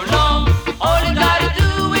can't go long. All you gotta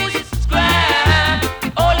do is scram.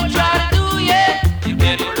 All you try to do, yeah, you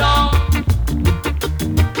can't go long.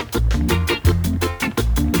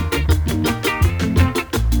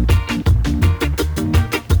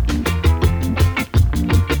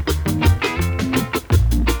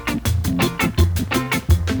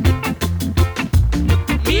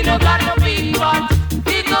 Me no got no big pot,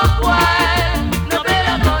 big up wild, no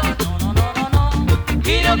better gun. No.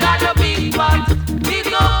 Me no got no big pot,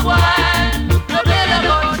 big up wild, no better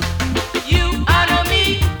gun. You and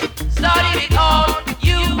me started it all.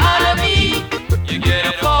 You and me, you get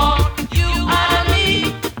a fall. You and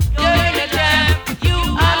me, you're in a jam. You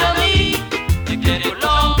and me, you get it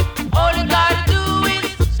long. All you gotta do is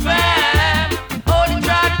scram. All you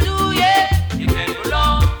try to do, yeah, you get it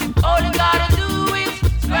long. All you gotta do is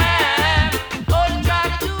scram. All you try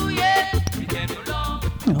to do, yeah, you get it long.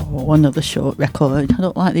 Oh, another short record. I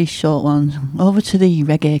don't like these short ones. Over to the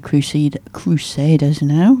Reggae Crusaders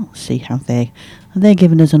now. See how they're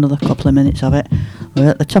giving us another couple of minutes of it. We're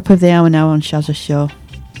at the top of the hour now on Shazza's show.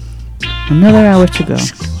 Another hour to go.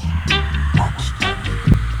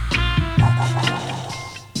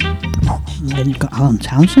 And then you've got Alan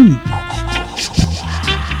Townsend.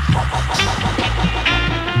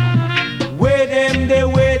 Where them, they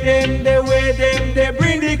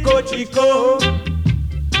bring the cochico.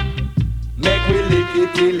 Make we lick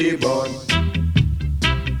it till it burn.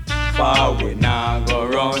 Far we now go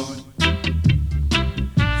run.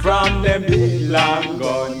 From them big long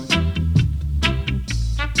gun.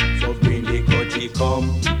 So bring the cochico.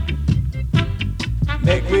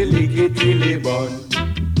 Make we lick it till it burn.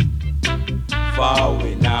 Far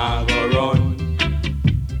we now go run.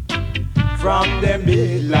 From them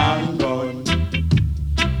big long gun.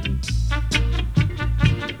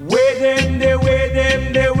 Where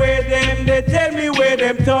them, they tell me where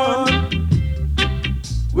them turn.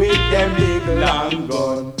 With them big long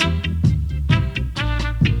gun.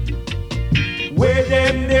 Where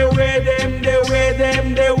them, where them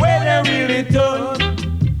really turn.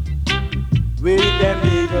 With them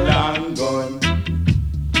big long gun.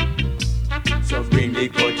 So bring the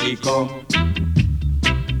coachy come.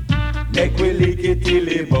 Make we lick it till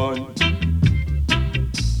it burn.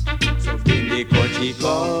 So bring the coachy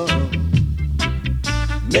come.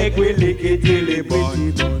 Make we lick it till it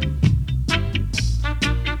burn.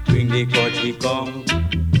 Bring the coachy come.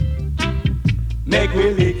 Make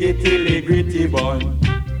we lick it till it gritty burn.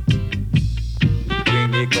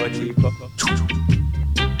 Bring the coachy come.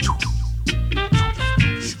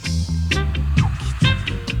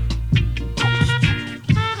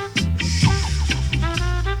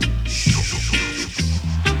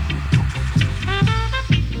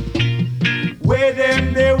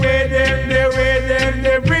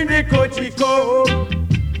 They bring the coachy come.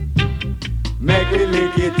 Make we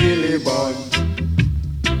lick it till it burn.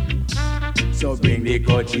 So bring the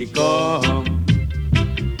coachy come.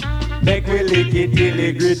 Make we lick it till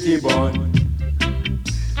it gritty burn.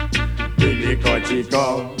 Bring the coachy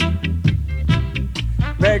come.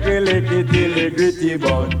 Make we lick it till it gritty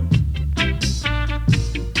burn.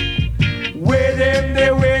 Where them,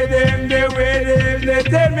 they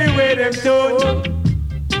tell me where them to.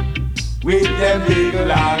 With them big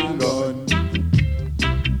long gun.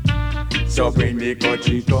 So bring the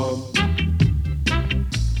coachy come.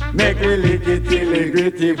 Make we lick it till the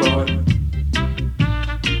gritty bun.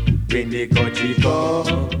 Bring the coachy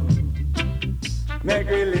come. Make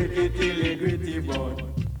we lick it till the gritty bun.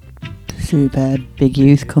 Super Big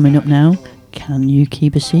Youth coming up now. Can you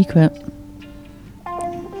keep a secret?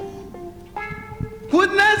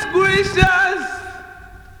 Goodness gracious,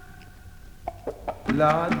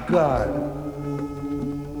 Lord God.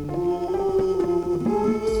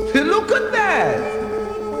 Hey, look at that.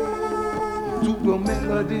 To the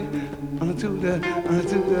melody, unto the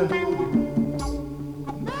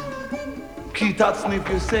key touching if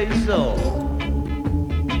you say so.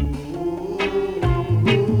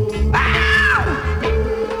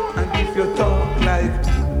 And if you talk like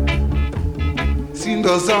sing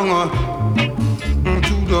the song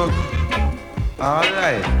to the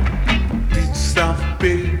alright, piece of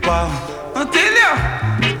paper. I tell you,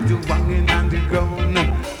 the banging on the ground,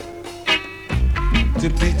 the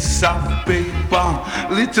piece of paper,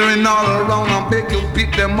 littering all around. I beg you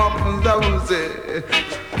pick them up as I will say,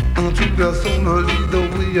 until the sun will lead the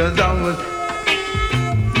way as I will.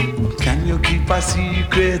 Can you keep a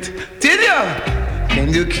secret? Tell you,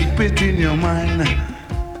 can you keep it in your mind?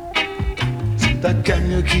 That can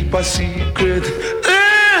you keep a secret?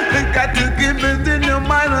 Got to keep it in your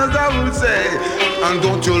mind as I will say. And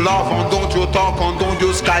don't you laugh, and don't you talk, and don't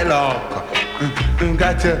you skylark.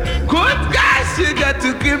 Got to, good guys, you got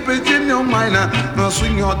to keep it in your mind. Now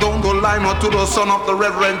swing your down the line or to the son of the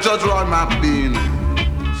Reverend Judge Roy McBean.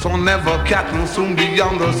 So never cat will soon be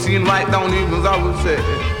on the scene right down even as I would say.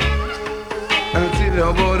 Until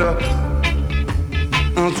you go to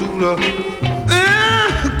the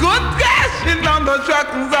good guys in on the track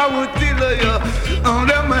as I would tell you. And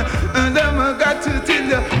them I got to tell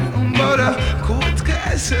you about the good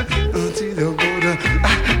guys until you go to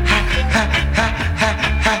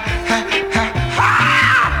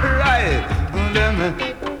right. And them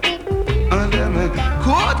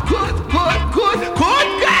good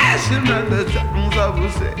guys in on the track as I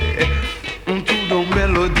would say. To the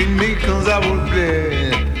melody makers I would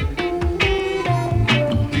play.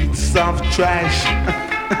 Bits of trash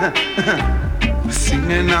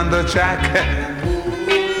singing on the track.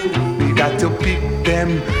 You got to pick them,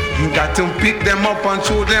 you got to pick them up and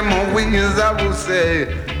show them on wings, I will say.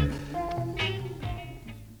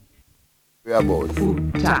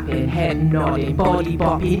 Foot tapping, head nodding, body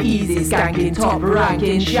bopping, easy skanking, top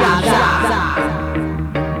ranking, Shazza.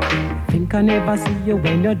 Think I never see you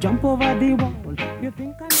when you jump over the wall. You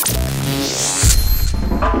think I...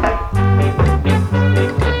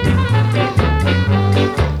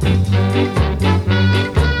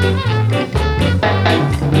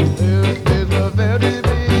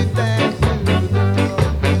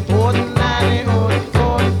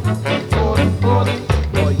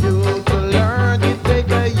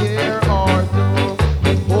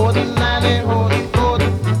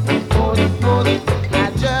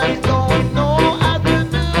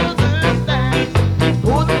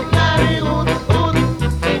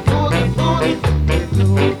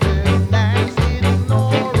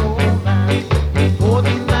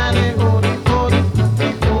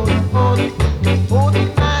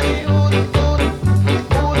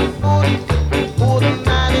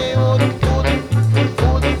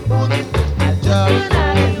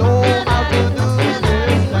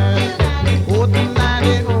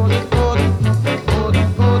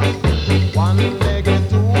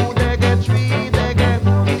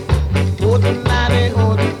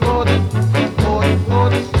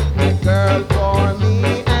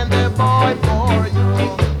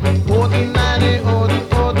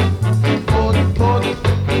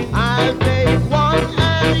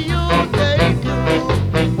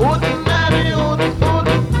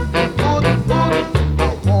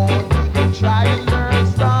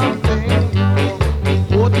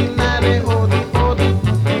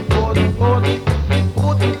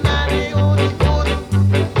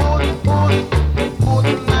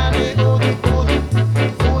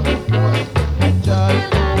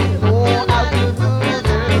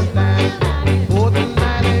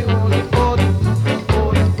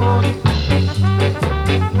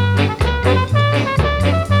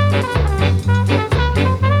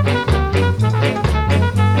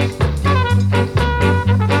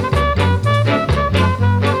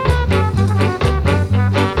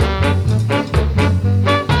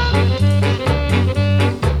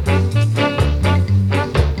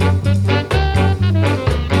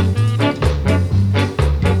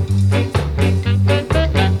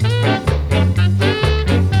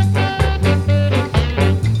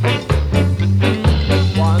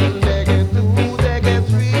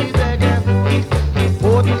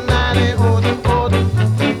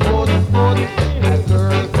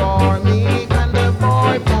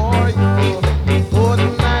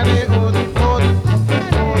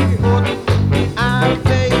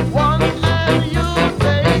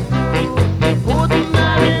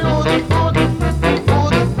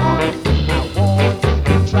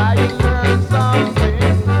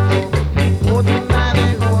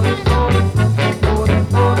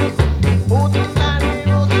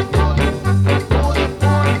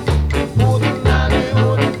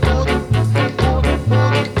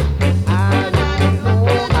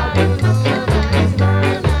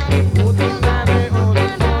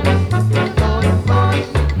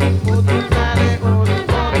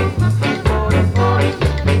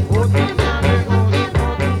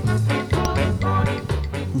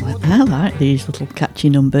 these little catchy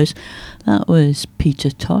numbers. That was Peter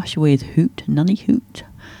Tosh with Hoot, Nanny Hoot.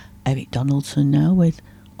 Eric Donaldson now with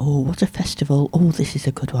Oh, What a Festival. Oh, this is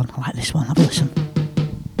a good one. I like this one. Have a listen.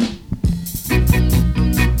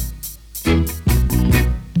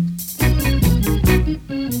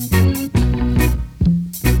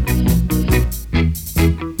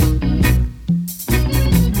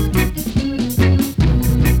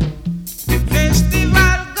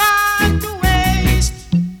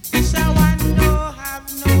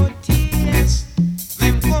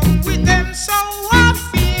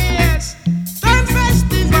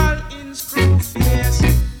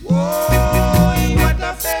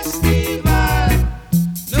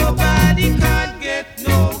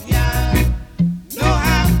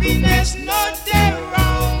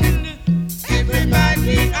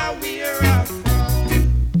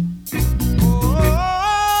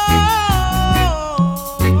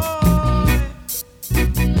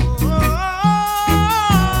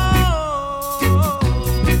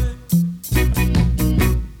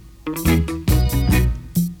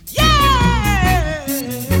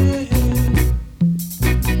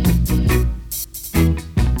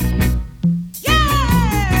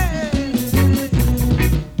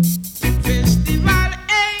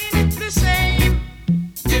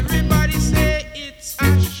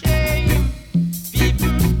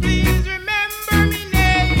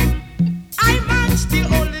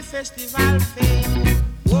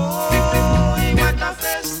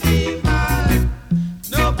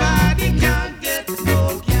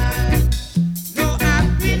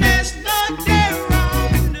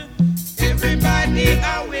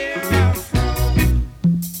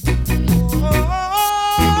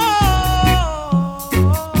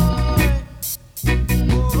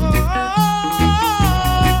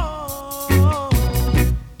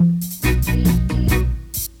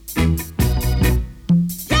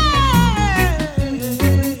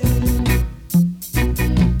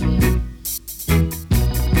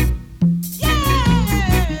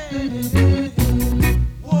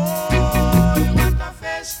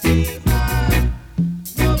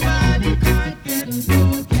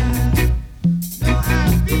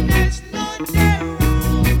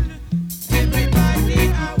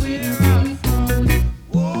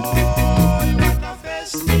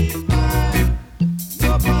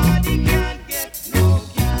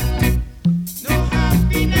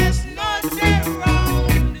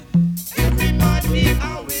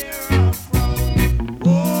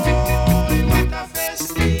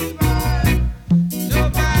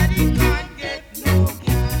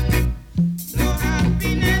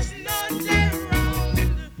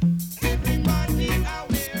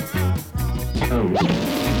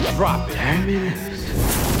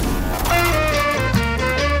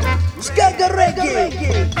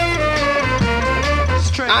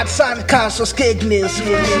 Castle Skegnes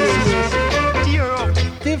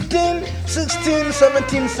 15, 16,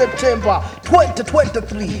 17 September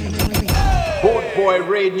 2023. Boot Boy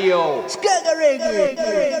Radio. Skagga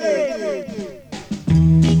Reggae.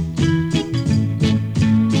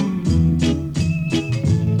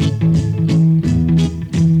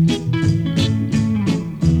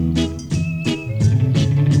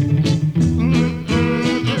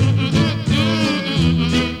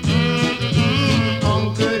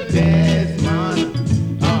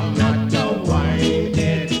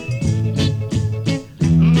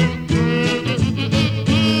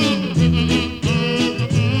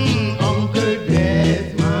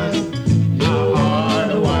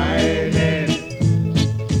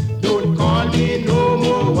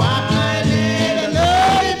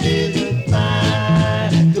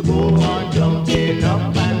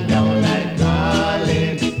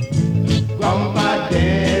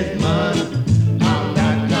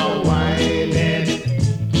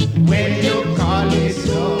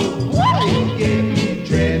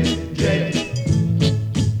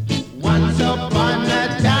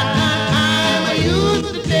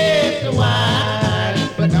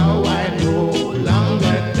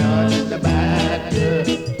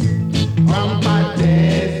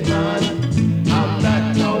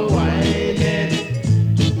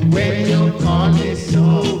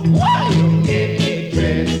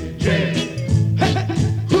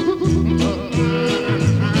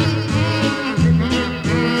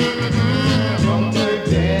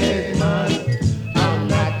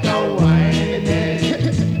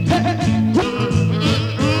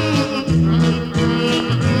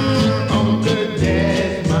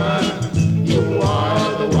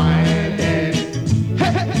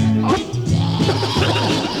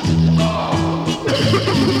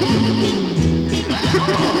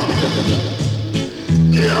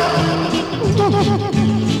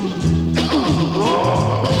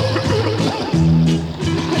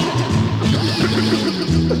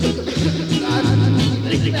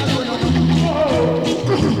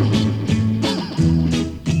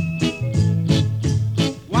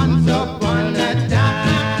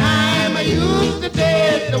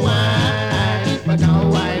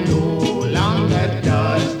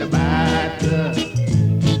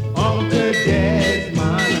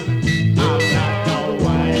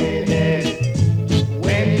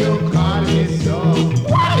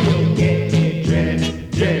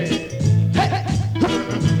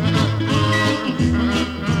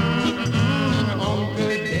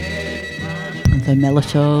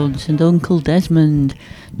 Yellowtones and Uncle Desmond.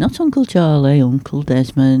 Not Uncle Charlie, Uncle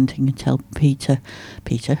Desmond. You can tell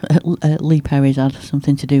Lee Perry's had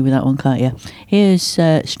something to do with that one, can't you? Here's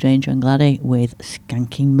Stranger and Gladdy with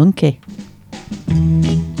Skanking Monkey.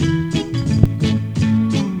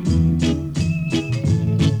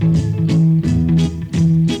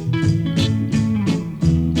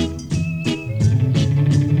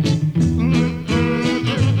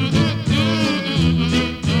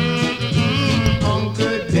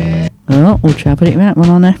 Oh, we'll try to put it right one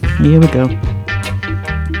on there. Here we go.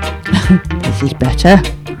 This is better.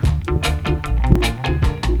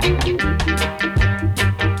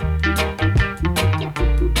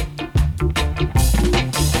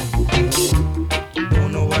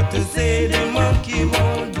 Don't know what to say, the monkey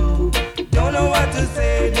won't do. Don't know what to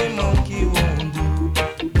say, the monkey won't do.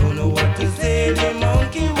 Don't know what to say, the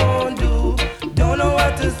monkey won't do. Don't know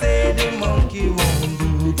what to say, the monkey won't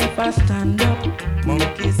do. If I stand up,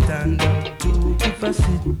 monkey stand up too. If I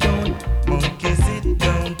sit down, monkey sit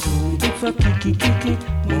down too. If I kick it,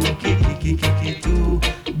 monkey kick it too.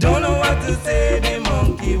 Don't know what to say, the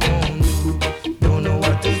monkey won't do. Don't know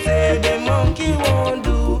what to say, the monkey won't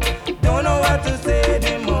do. Don't know what to say,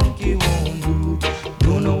 the monkey won't do.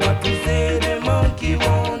 Don't know what to say, the monkey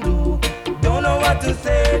won't do. Don't know what to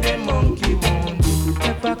say, the monkey won't do.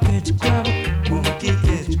 If I catch crab, monkey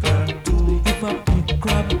catch crab too. If I pick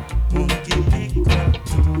crab, monkey pick crab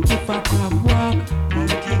too. If I crab walk,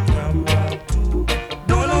 monkey crab walk too.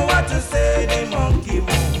 Don't know what to say, the monkey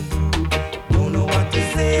won't do. Don't know what to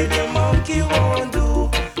say, the monkey won't do.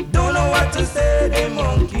 Don't know what to say, the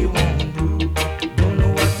monkey won't do. Don't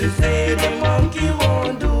know what to say, the monkey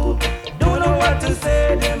won't do. Don't know what to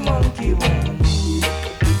say, the monkey won't do.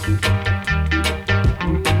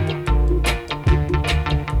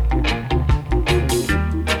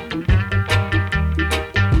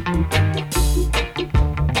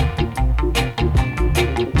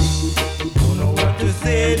 Don't know what to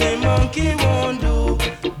say, the monkey won't do.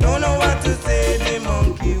 Don't know what to say, the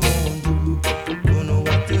monkey won't do. Don't know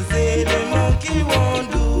what to say, the monkey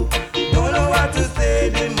won't do. Don't know what to say,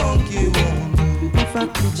 the monkey won't do. If I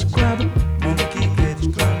catch crab, monkey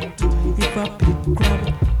catch crab too. If I pick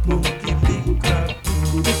crab, monkey pick crab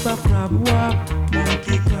too. If I crab walk,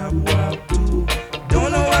 monkey crab walk too.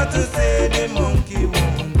 Don't know what to say, the monkey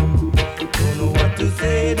won't do. Don't know what to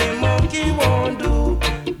say, the monkey won't do.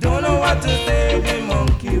 Don't know what to say, the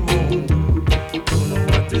monkey won't do. Don't know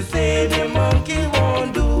what to say, the monkey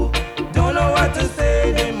won't do. Don't know what to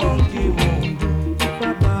say, the monkey won't do. If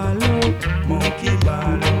I ball out, monkey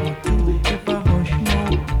ball out too. If I hush now,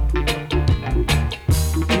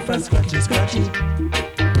 if I scratch it, scratch it.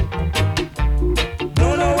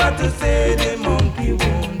 Don't know what to say, the monkey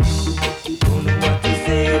won't do. Don't know what to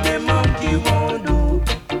say, the monkey won't do.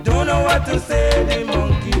 Don't know what to say, the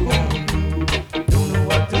monkey won't do. Don't know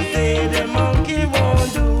what to say, the monkey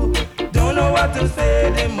won't do. Don't know what to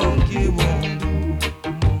say, the monkey won't do.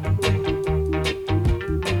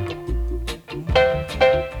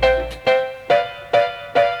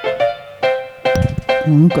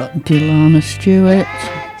 We've got Delana Stewart.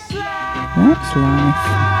 That's life.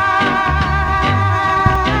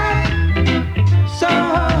 So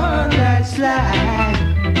that's life.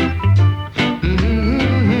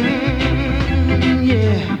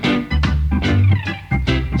 Yeah.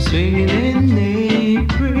 Swinging in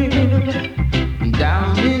April,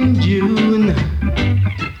 down in June.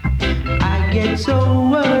 I get so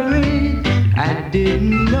worried, I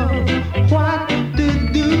didn't know what to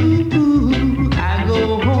do. I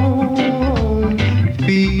go home,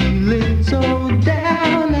 feeling so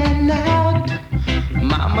down and out.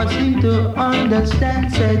 Mama seemed to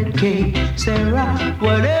understand, said, Kate, Sarah,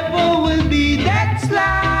 whatever will be, that's life.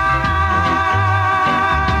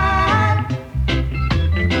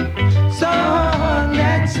 So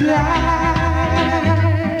that's life.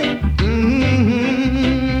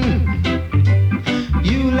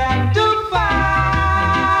 You like to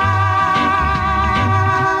fight,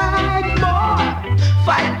 boy.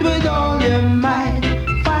 Fight with all your might.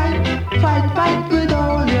 Fight, fight, fight with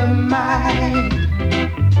all your might.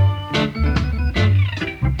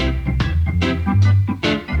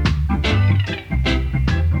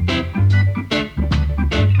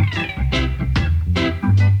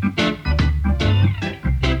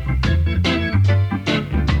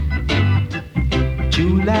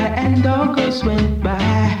 July and August went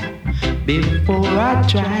by before I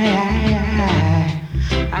try.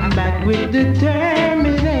 I'm back with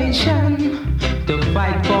determination to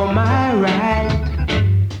fight for my right.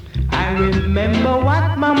 I remember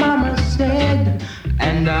what my mama said,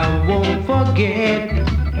 and I won't forget.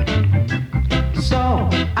 So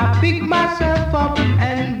I pick myself up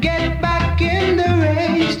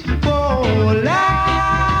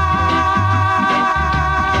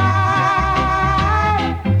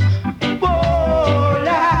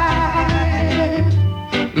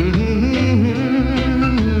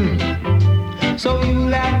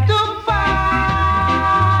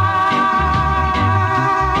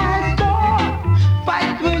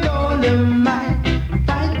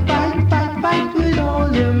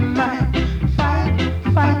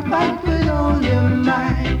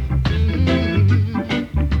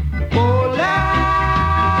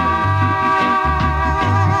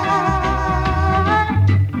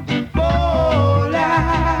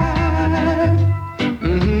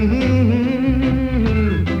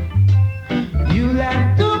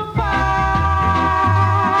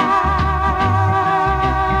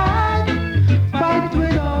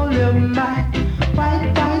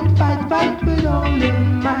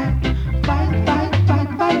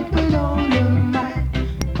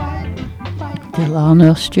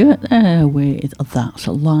Arno Stewart there with That's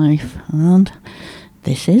Life, and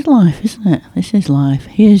this is life, isn't it? This is life.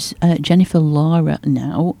 Here's Jennifer Lara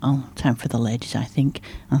now. Oh, time for the ladies, I think,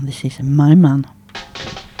 and this is My Man.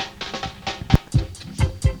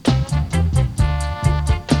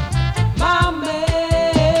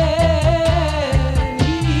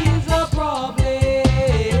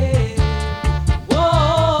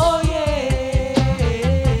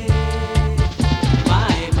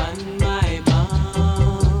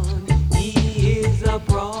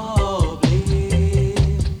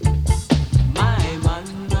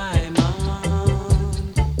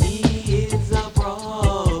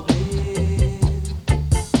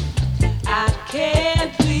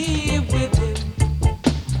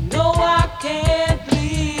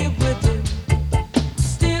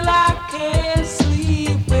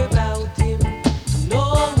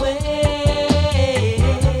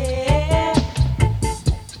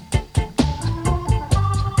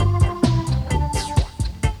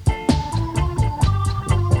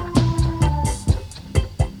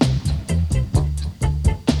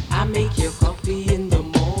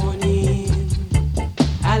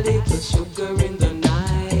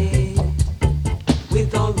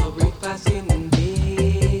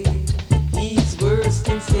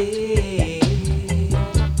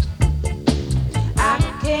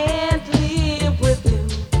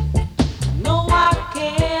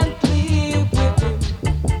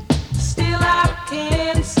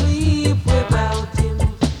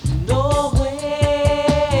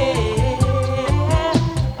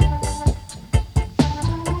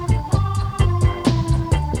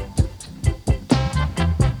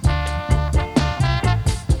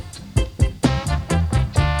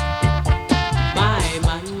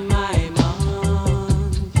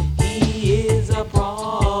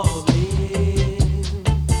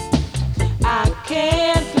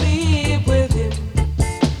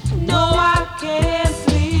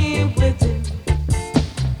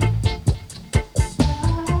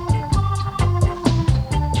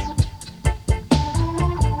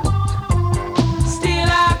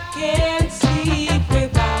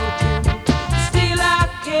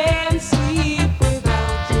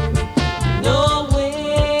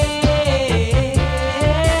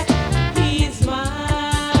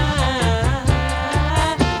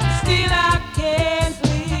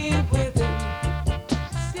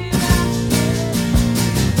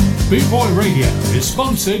 Boot Boy Radio is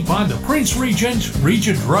sponsored by the Prince Regent,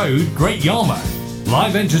 Regent Road, Great Yarmouth.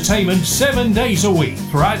 Live entertainment 7 days a week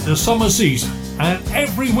throughout the summer season and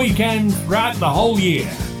every weekend throughout the whole year.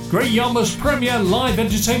 Great Yarmouth's premier live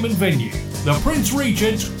entertainment venue, the Prince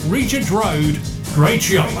Regent, Regent Road, Great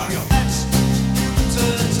Yarmouth.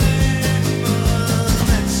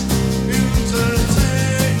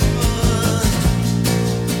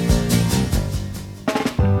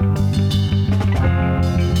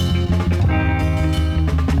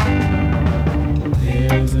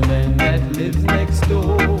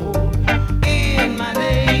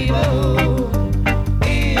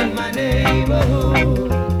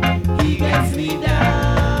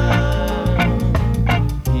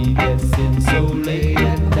 He gets in so late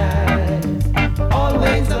at night.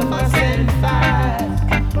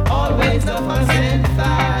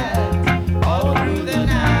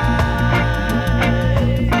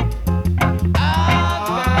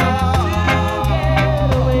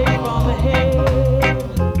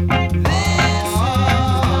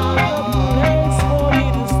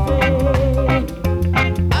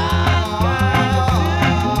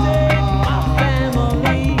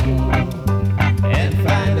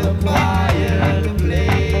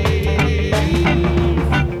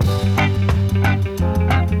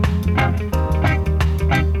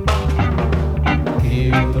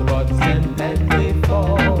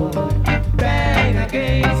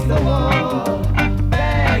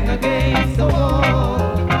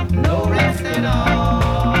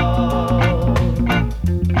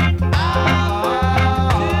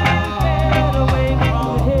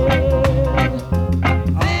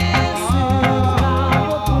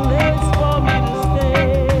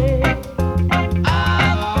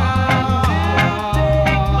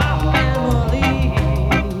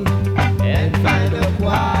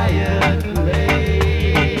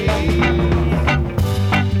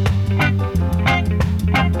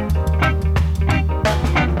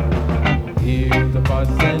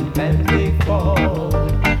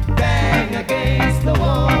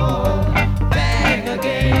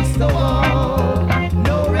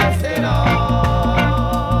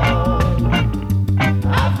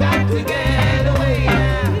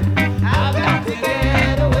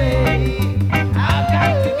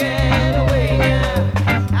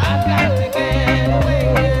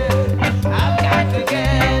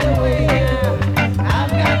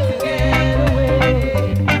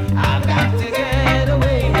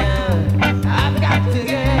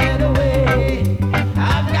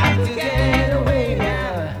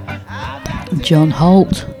 John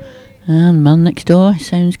Holt. And man next door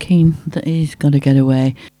sounds keen that he's got to get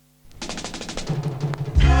away.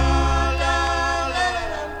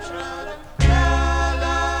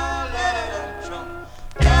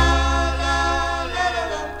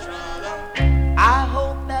 I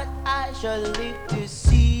hope that I shall live to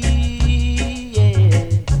see, yeah.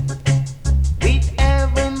 With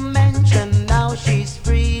every mention now she's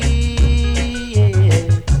free,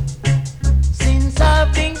 yeah. Since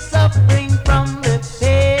I've been suffering from the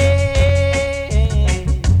pain,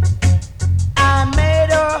 I made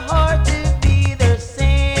her heart to be the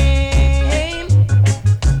same.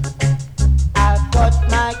 I've got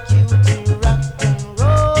my cue to rock and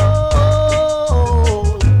roll.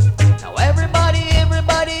 Now everybody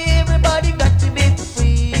got to be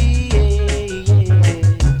free,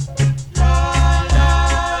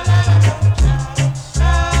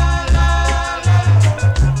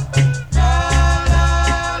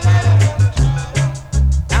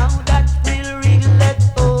 Now that will really let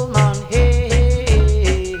old man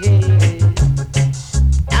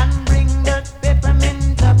and bring that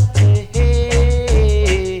peppermint up the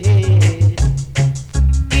head.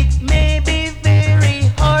 It may be very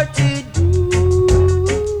hard to do.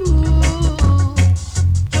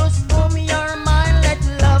 Just open your mind, let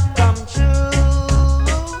love come true.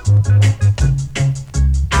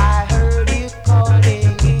 I heard you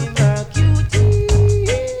calling him a cutie.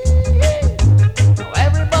 Now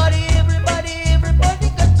everybody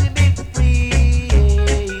got to be free.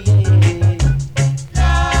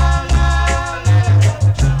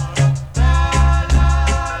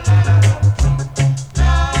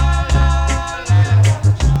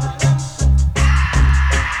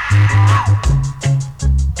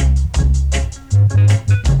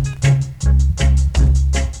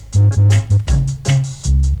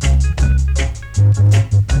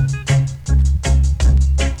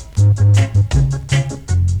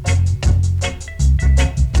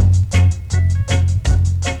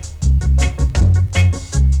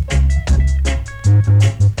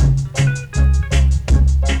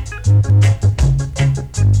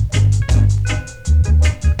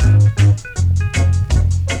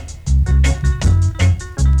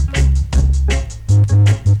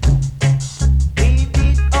 We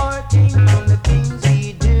did our thing on the things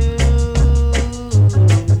we do,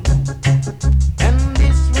 and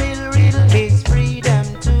this real is freedom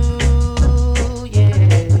too,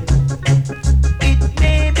 yeah. It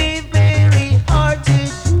may be very hard to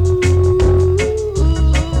do.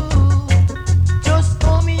 Just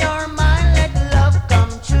open your mind, let love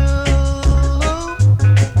come true.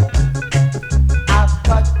 I've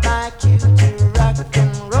got my cue to rock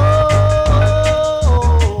and roll.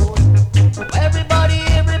 Everybody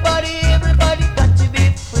got to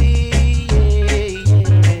be free,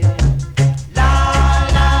 yeah. La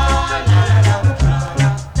la la la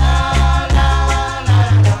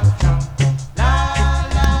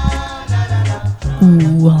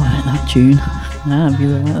Ooh, I like that tune. I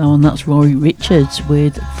really like that one. That's Rory Richards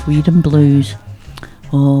with Freedom Blues.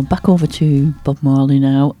 Oh, back over to Bob Marley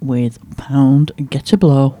now with Pound Get a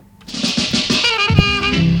Blow.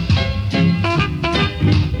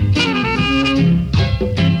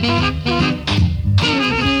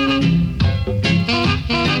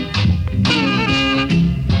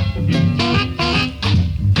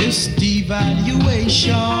 This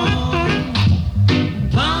devaluation,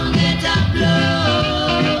 Pound it up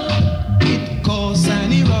low. it caused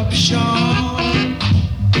an eruption.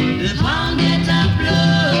 The pound it up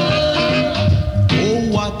low. Oh,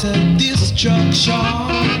 what a destruction.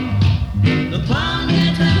 The pound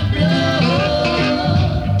it up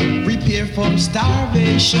low. Prepare for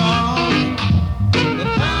starvation. The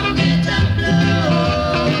pound it up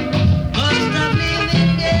low. Cost of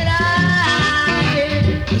living get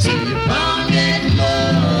high. The pound it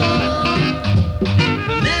low.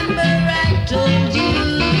 Remember I told you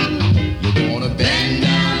You're gonna bend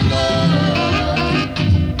down low.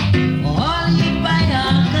 All you buy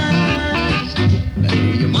AkAs,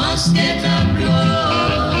 you must get up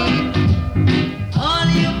low. All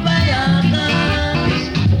you buy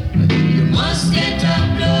AkAs, you must get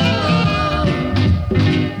up low.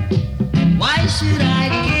 Why should I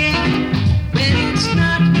care when it's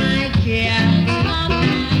not my care?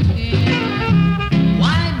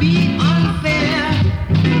 Why be unfair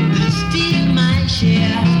to steal my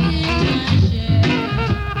share?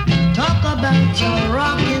 Talk about your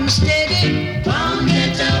rockin' steady, pound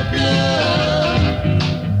it up low.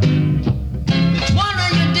 Which one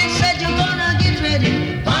of you did said you're gonna get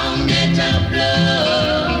ready? Pound it up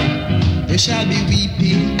low. There shall be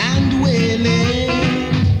weeping and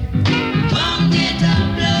wailing. Pound it up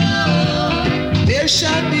low. There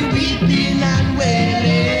shall be weeping and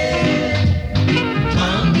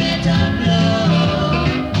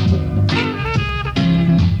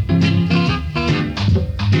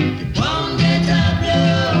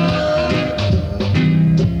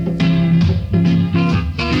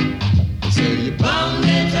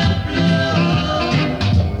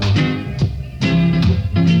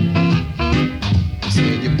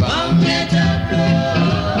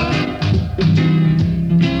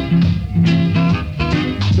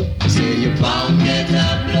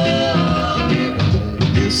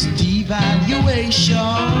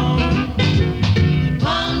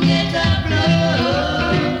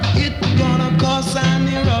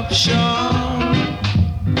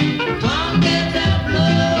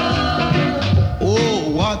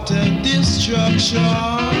destruction.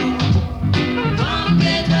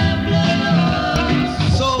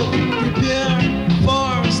 So prepare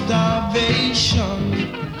for starvation.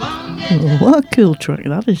 Oh, what a cool track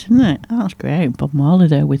that is, isn't it? That's great. Bob Marley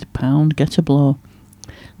there with Pound Get a Blow.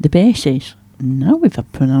 The Bases, now if I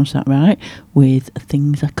pronounced that right, with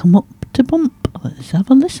Things That Come Up to Bump. Let's have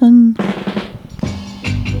a listen.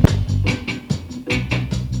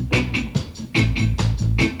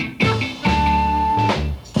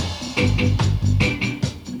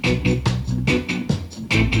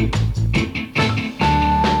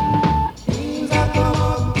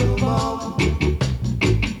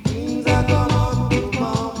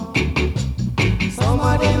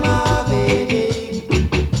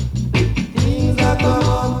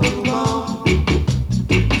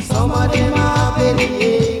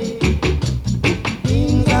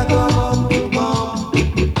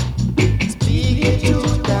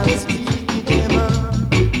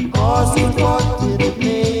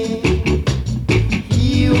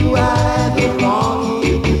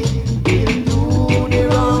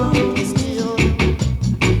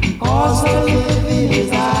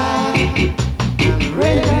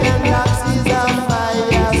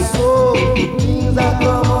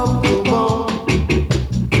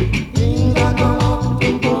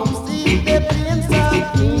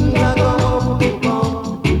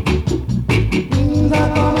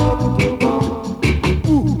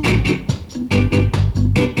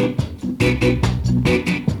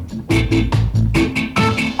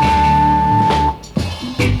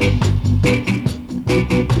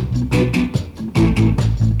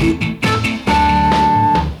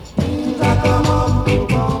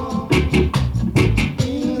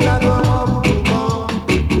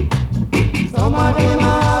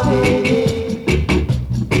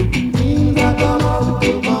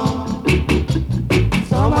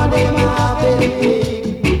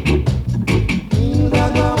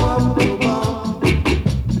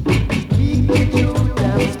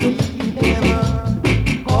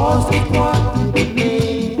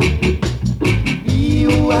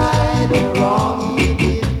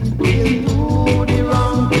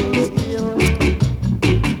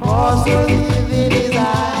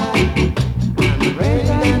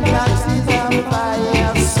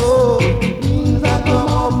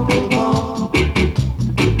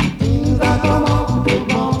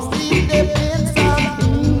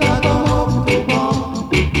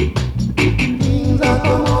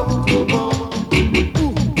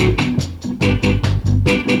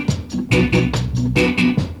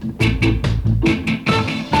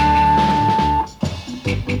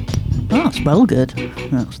 Well good.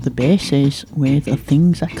 That's the Bases with the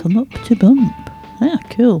Things That Come Up to Bump. Yeah,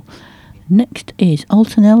 cool. Next is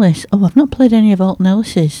Alton Ellis. Oh, I've not played any of Alton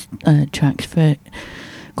Ellis's tracks for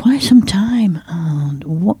quite some time. And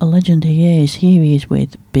what a legend he is. Here he is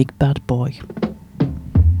with Big Bad Boy.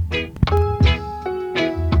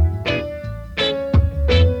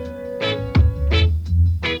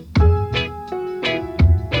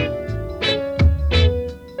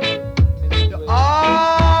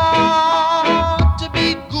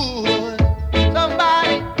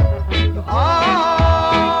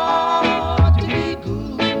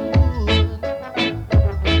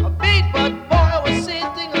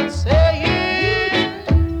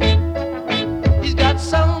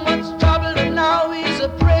 So much trouble and now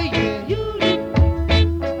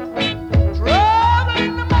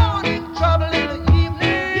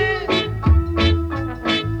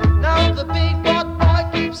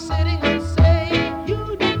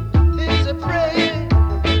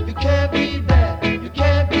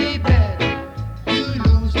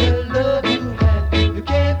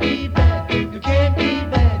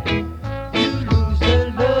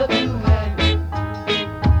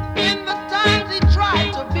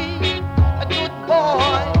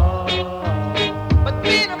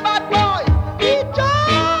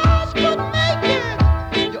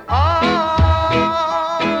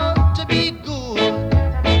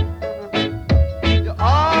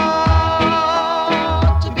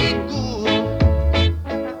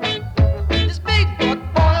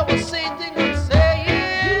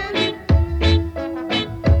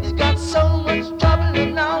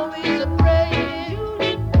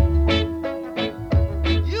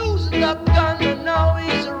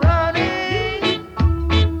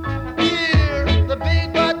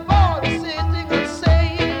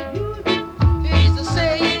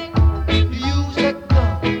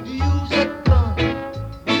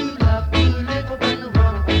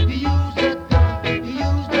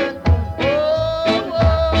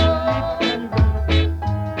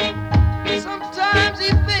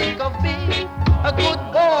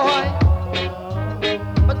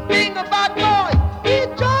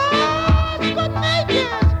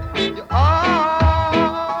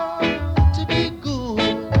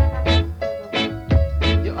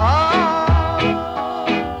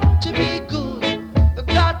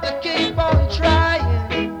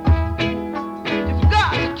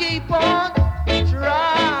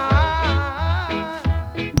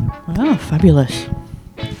Fabulous.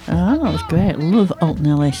 Ah, that was great. Love Alton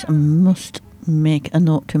Ellis. I must make a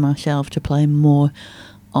note to myself to play more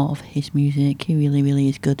of his music. He really, really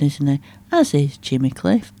is good, isn't he? As is Jimmy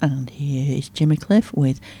Cliff. And here is Jimmy Cliff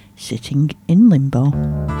with Sitting in Limbo.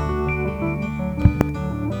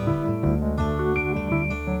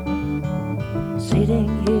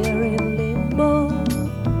 Sitting here in limbo,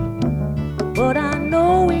 but I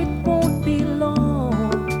know it won't be long.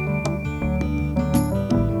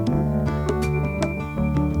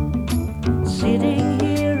 Sitting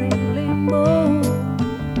here in limbo,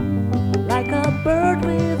 like a bird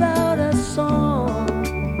without a song.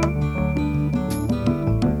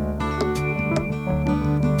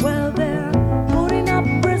 Well, they're putting up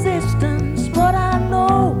resistance, but I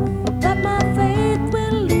know that my faith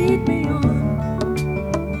will lead me on.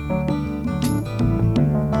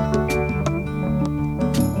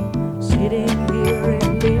 Sitting here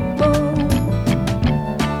in limbo,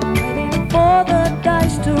 waiting for the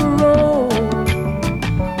dice to roll.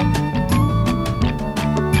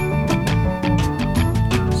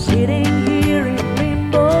 Sitting here in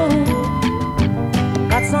limbo,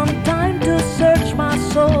 got some time to search my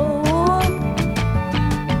soul.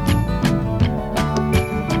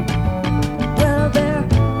 Well, they're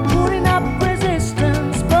putting up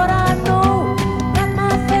resistance, but I know that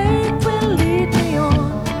my faith will lead me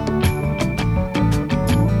on.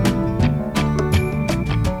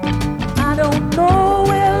 I don't know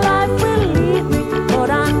where life will lead me, but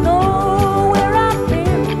I know where I've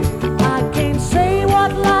been. I can't say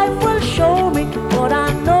what life will show me, but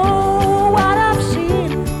I know what I've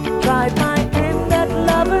seen. Tried my hand at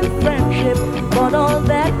love and friendship, but all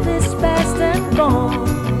that is past and gone.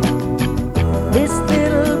 This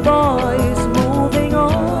little boy is moving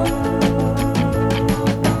on.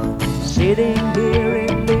 Sitting here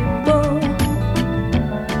in limbo,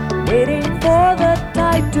 waiting for the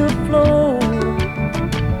tide to flow.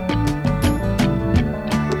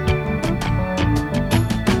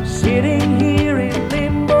 Sitting here in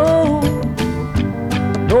limbo,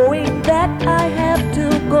 knowing that I have to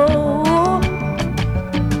go.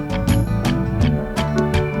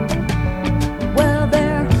 Well,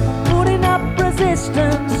 they're putting up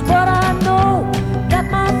resistance, but I know that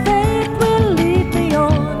my faith will lead me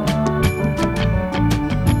on.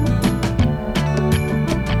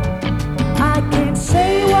 I can't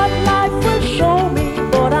say what life will show me,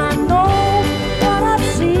 but I know what I've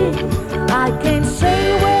seen. I can't say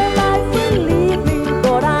where life will lead me,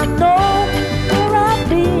 but I know where I've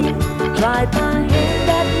been. Tried my hand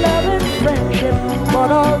at love and friendship, but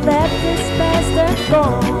all that is past and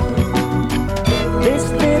gone. This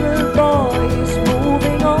little boy is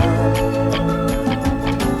moving on.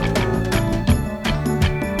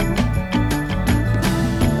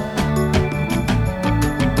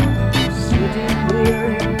 Sitting here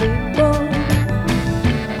in limbo,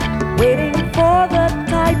 waiting for the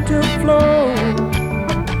tide to flow.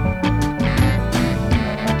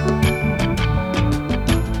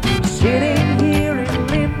 Sitting here in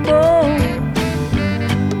limbo,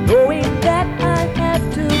 knowing that I have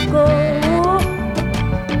to go.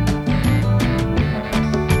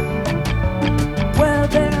 Well,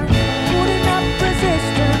 they're putting up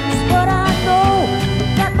resistance, but I know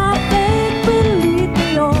that my faith will lead me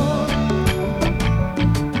on.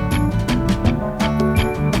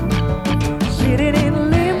 Sitting in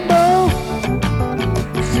limbo,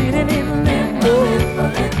 sitting in limbo,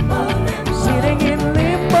 sitting in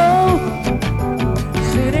limbo,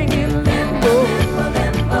 sitting in limbo,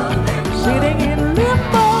 sitting in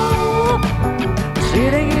limbo,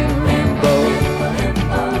 sitting in limbo,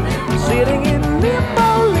 sitting in limbo,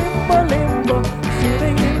 limbo, limbo,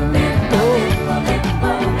 sitting in limbo,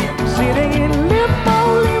 sitting in limbo,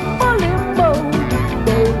 limbo, limbo,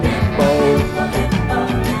 limbo,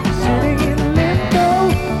 sitting in limbo,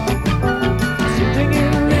 sitting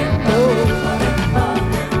in limbo,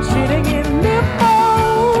 sitting in limbo,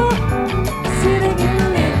 sitting in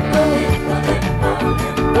limbo.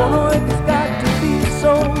 Don't know if it's got to be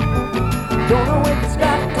so. Don't know if it's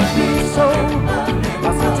got to be so.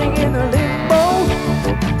 I'm sitting in a limbo.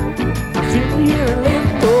 I'm sitting here in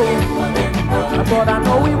limbo. But I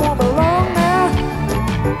know we won't belong now.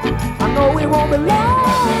 I know we won't belong.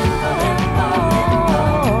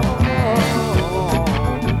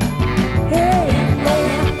 Hey,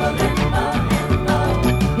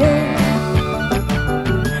 yeah.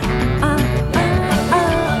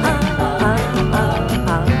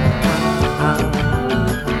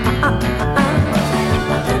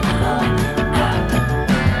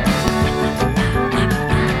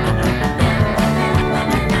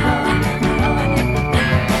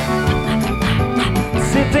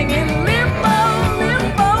 Sitting in limbo, limbo.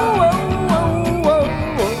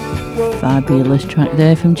 Fabulous track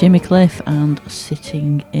there from Jimmy Cliff and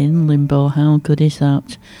Sitting in Limbo. How good is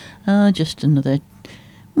that? Just another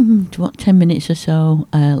 10 minutes or so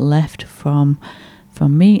left from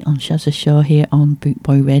me on Shazza's show here on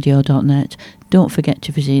bootboyradio.net. Don't forget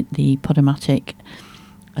to visit the Podomatic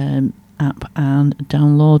app and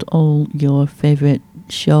download all your favourite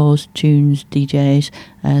shows, tunes, DJs.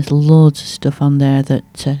 There's loads of stuff on there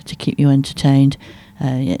that to keep you entertained.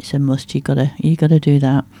 It's a must. You gotta do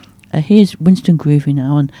that. Here's Winston Groovy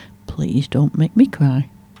now, and Please Don't Make Me Cry.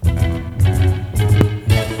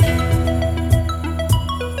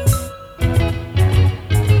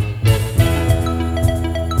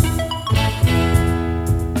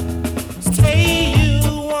 Say you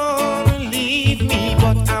wanna leave me,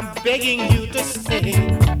 but I'm begging you to stay.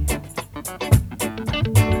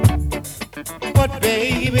 But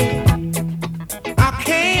baby, I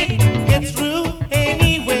can't get through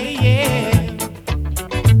anyway, yeah.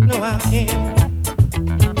 No, I can't.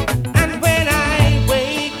 And when I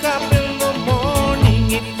wake up in the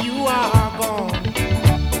morning, if you are gone,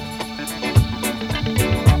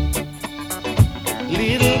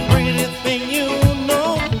 little pretty thing, you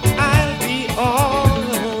know I'll be all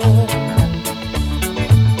alone.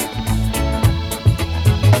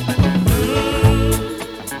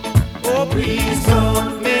 Oh, please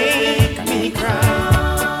don't make me cry.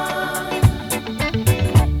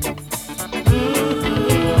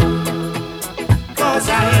 Cause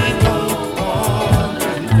I don't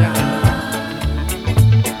wanna die.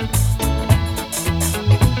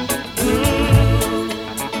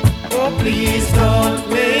 Oh, please don't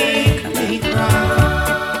make me cry.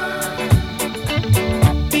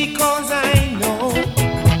 Because I know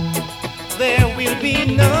there will be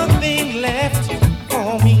nothing left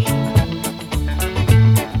for me.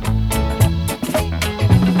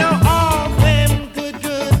 Now all them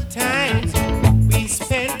good times we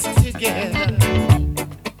spent together,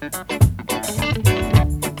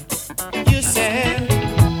 you said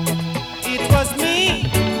it was me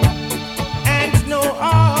and no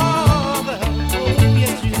other. Oh,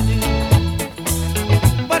 yes you did.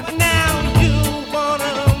 But now you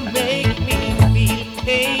wanna make me feel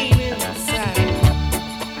pain inside.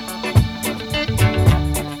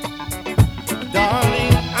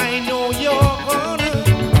 Darling, I know you're gonna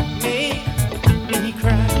make me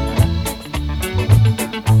cry.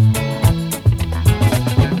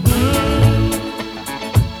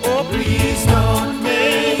 Oh, please don't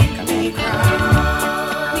make me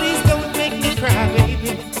cry. Please don't make me cry,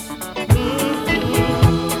 baby.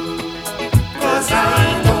 Cause I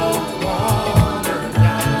don't wanna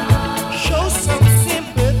die. Show some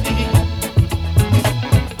sympathy.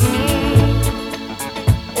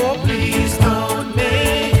 Oh, please don't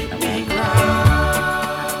make me cry.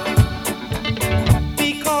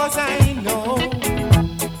 Because I know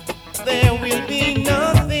there will be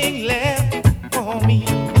nothing left for me.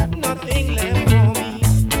 Nothing left for me.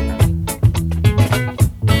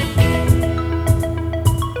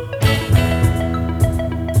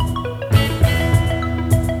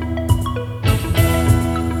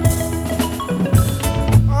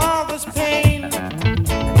 All this pain,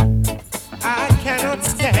 I cannot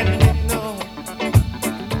stand it, no.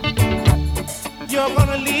 You're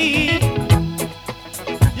gonna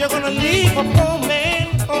leave a poor man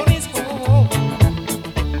on his home.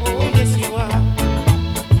 Oh, yes you are.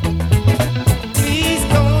 Please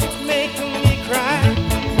don't make me cry.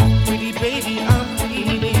 Pretty baby, I'm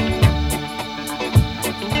pleading.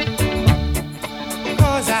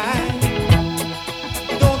 Cause I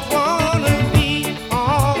don't wanna be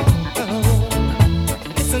all alone.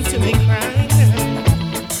 Listen to me crying now.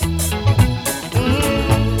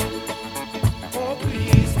 Oh,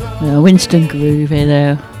 please don't. Winston Groovy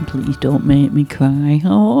there. Please Don't Make Me Cry.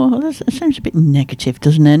 Oh, that sounds a bit negative,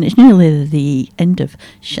 doesn't it? And it's nearly the end of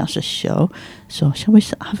Shazza's show. So shall we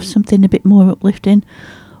have something a bit more uplifting?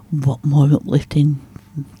 What more uplifting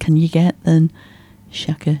can you get than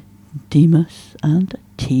Shaka, Demas and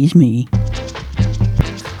Tease Me?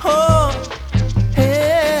 Oh,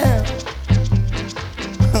 yeah.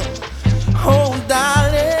 Oh,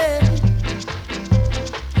 darling.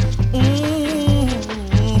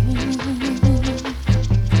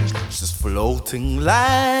 She's floating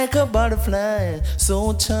like a butterfly,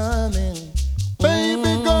 so charming.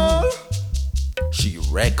 Baby girl. She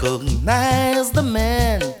recognized the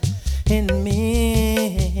man in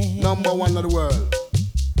me. Number one of the world.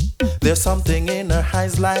 There's something in her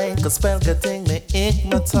eyes like a spell getting me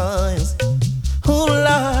hypnotized. Oh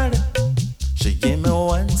Lord, she gave me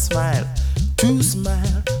one smile, two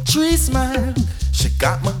smile, three smile. She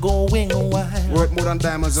got me going wild. Worth more than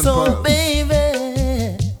diamonds and so pearls.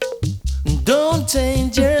 baby, don't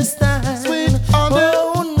change your style.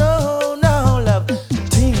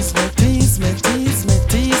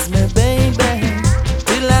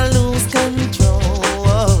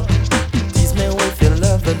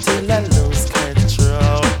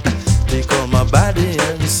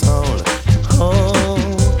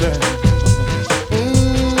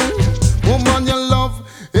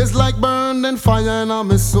 burning fire in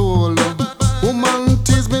my soul. Woman,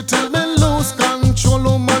 tease me till me lose control.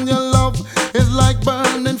 Woman, your love is like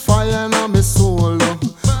burning fire in my soul.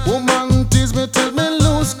 Woman, tease me till me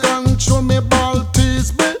lose control. Me ball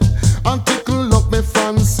tease me and tickle up me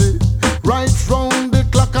fancy. Right round the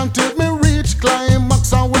clock until me reach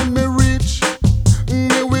climax. And when me reach,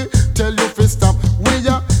 me will tell you fi stop. We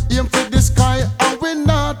are aim for the sky and we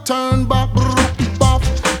not turn back.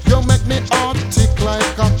 You make me heart tick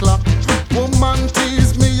like a clock. Woman,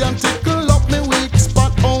 tease me and tickle up me weak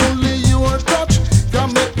spot. Only your touch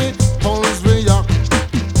can make me pulse react.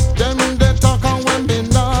 Them they talk and when me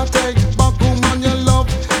not take back. Woman, your love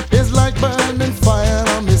is like burning fire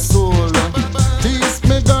on me soul. Tease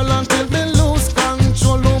me girl until me lose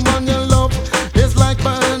control. Woman, your love is like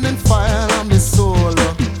burning fire on me soul.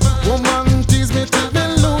 Woman, tease me till me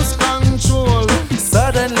lose control.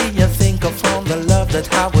 Suddenly you think I found the love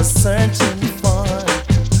that I was searching for.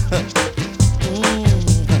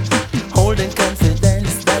 Holding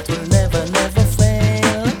confidence that will never, never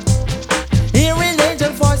fail. Hearing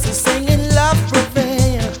angel voices singing love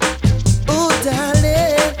prevail. Ooh,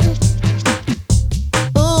 darling.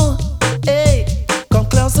 Ooh, hey, come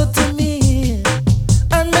closer to me.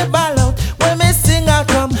 And me ball out when me sing I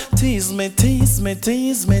come. Tease me, tease me,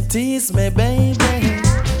 tease me, tease me, baby.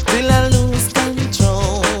 Till I lose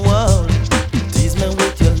control. Tease me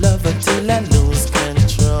with your love until I lose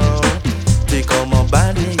control. Take all my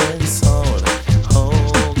body and soul.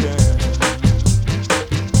 Oh, girl.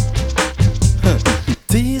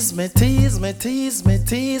 Tease me, tease me, tease me,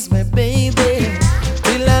 tease me, baby.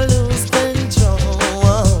 Till I lose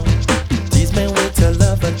control. Tease me with your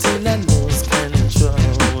love until I lose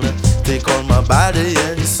control. Take all my body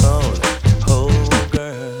and soul. Oh,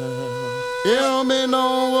 girl. Hear me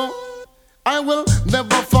now. I will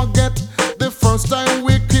never forget the first time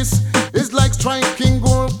we kiss. It's like striking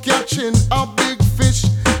gold, catching a big fish.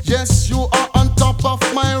 Yes, you are on top of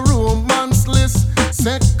my romance list.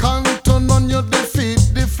 Second to none, you defeat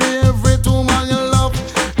the favorite woman. Your love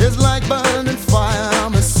is like burning fire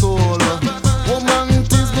on my soul. Woman,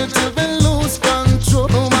 tease me till me lose control.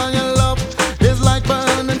 Woman, your love is like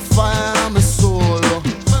burning fire on my soul.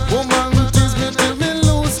 Woman, tease me till me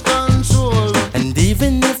lose control. And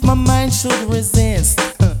even if my mind should resist,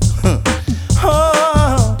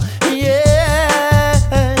 oh,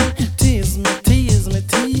 yeah. Tease me, tease me,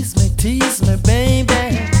 tease me, tease me,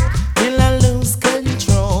 baby. Till I lose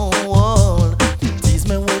control. Tease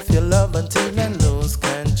me with your love until I lose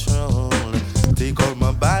control. Take all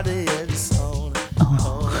my body and soul.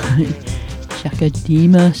 Shaka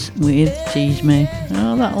Demus with Tease Me.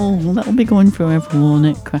 Oh, that'll be going forever, won't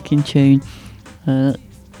it? Cracking tune.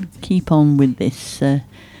 Keep on with this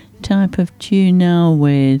type of tune now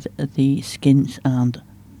with the Skints and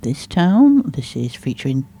This Town. This is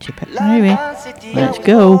featuring Chip Mary. Let's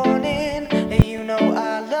go. You know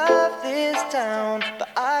I love this town, but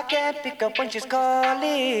I can't pick up when she's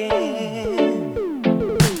calling.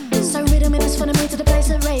 So rhythm it was funny me to the place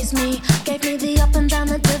that raised me. Gave me the up and down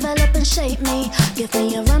that develop and shape me. Give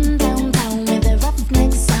me a run downtown with a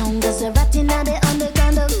roughneck sound. Cause the ratting at the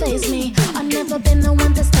underground don't face me. I've never been the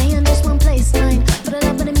one to stay in just one place line. But I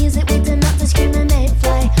love the music we did not discriminate.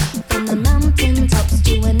 Fly from the mountain tops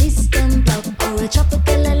to an eastern block or a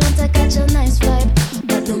tropical island to catch a nice vibe.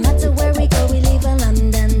 But no matter where we go, we leave a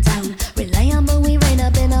London town. Reliable, we rain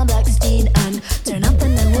up in our black steed and turn up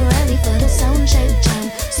and then we're ready for the sound check jam.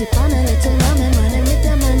 Sip on a little rum and run a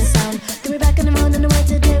rhythm and sound. Then we're back on the road and the way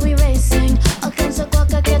today we racing. All kinds of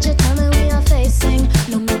walk, I catch a time and we are facing.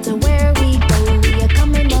 No matter where we go, we are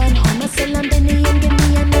coming on home. I say Londonian, give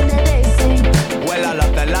me another racing. Well, I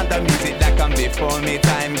love the London music that come before me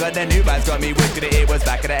time. Got the new vibes, got me wicked, it was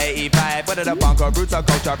back in the 85. Whether the punk or roots or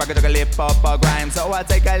culture, I could take a lip up or grime. So I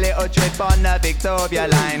take a little trip on the Victoria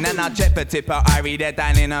line. And I chip a tipper, I read it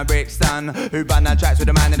down in a Brixton. Who band the tracks with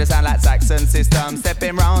a man in the sound like Saxon system.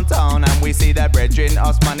 Stepping round town and we see the brethren,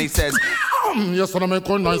 us money says yes, when I make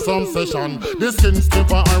a nice session. The skin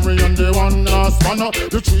skipper, Irie and the one last one.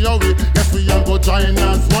 The three of we, yes we all go join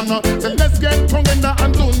as one. So let's get together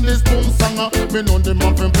and do this boom song. Me know them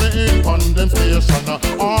have been playing on them station.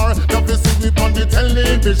 Or the see we on the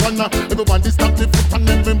television. Everybody stop the foot and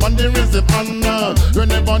everybody raise the pan. You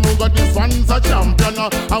never know that this one's a champion.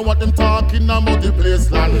 And what them talking about the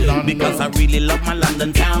place London. Because I really love my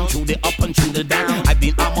London town. Through the up and through the down. I've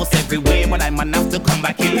been almost everywhere, but I'm enough to come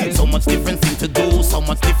back here. So much different thing to do, so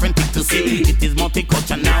much different thing to see. It is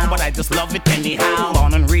multicultural now, but I just love it anyhow.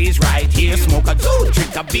 Born and raised right here, smoke a joint,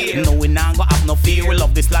 drink a beer. No, we now go have no fear. We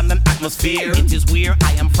love this London atmosphere. It is where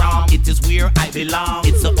I am from, it is where I belong.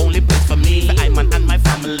 It's the only place for me, I'm and my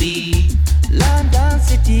family. London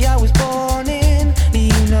City, I was born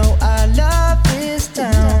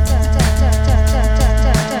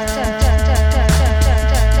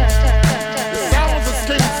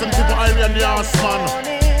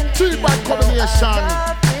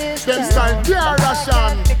combination. Them style pure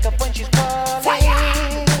Russian.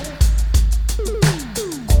 Fire!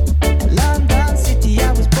 London City,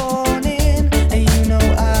 I was born in, and you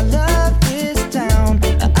know I love this town.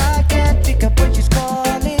 I can't pick up when she's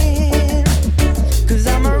calling, 'cause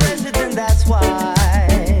I'm a resident, that's why.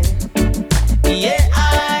 Yeah,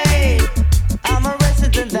 I'm a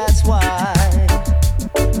resident, that's why.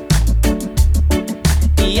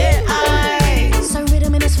 Yeah, So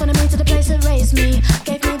rhythm and it's funny me to the place that raised me.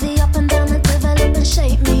 Gave me the up and down that develop and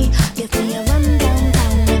shape me. Give me a run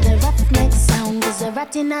downtown with a roughneck sound. 'Cause the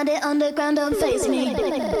ratting at the underground don't face me.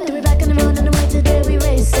 Do we back on the road and the way today we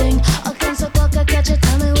racing. Against the clock, I catch a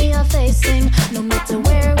time and we are facing. No matter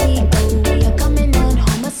where we go, we are coming on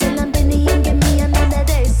home. I still am Benny and give me another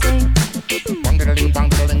day sing. Bang diddling, bang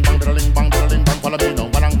diddling, bang diddling, bang diddling, bang follow me no.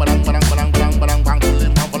 Bang bang bang bang bang bang bang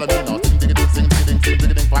diddling, bang follow me no. Sing diggity, sing diggity, sing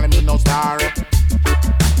diggity, follow me no star.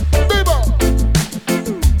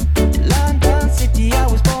 London City, I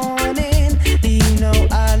was born in. You know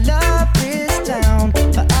I love this town,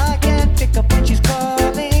 but I can't pick up when she's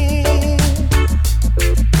calling.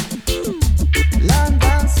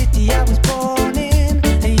 London City, I was born in.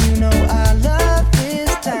 You know I love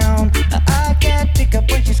this town, but I can't pick up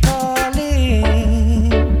when she's calling.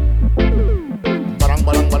 Barang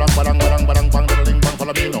barang barang barang barang barang bang diddling, bang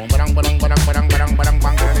follow me no. Barang barang barang barang barang barang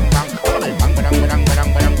bang diddling, bang follow me. Bang barang barang barang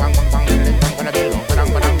barang bang bang bang diddling, bang follow me no. Barang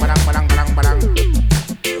barang barang barang barang barang.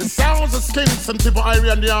 The sounds of Skinks and Tipo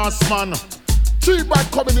Irie and the Horseman. Three bad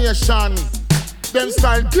combination. Them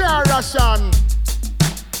style pure Russian.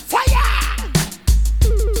 Fire!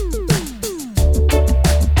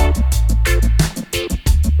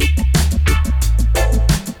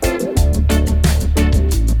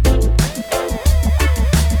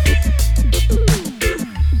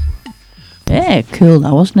 Yeah, cool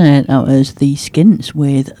that, wasn't it? That was the Skints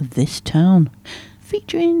with This Town,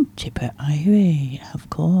 featuring Tipper Irie, of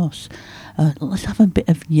course. Let's have a bit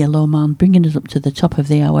of Yellow Man, bringing us up to the top of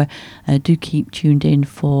the hour. Do keep tuned in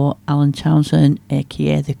for Alan Townsend,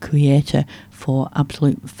 AkA the creator, for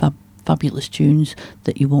absolute fabulous tunes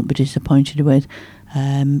that you won't be disappointed with.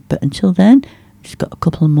 But until then, just got a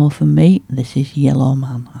couple more from me. This is Yellow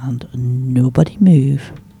Man and Nobody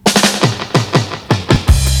Move.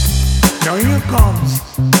 Now here comes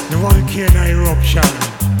the volcano eruption.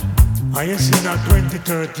 Are you see that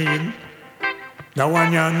 2013? The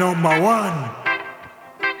one you're number one.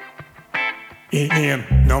 It name,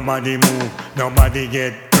 nobody move, nobody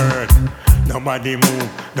get hurt. Nobody move,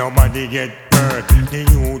 nobody get hurt. The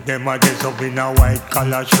youth, them are dressed up in a white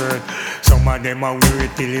collar shirt. Some of them are wear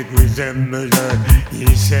it till it resembles dirt.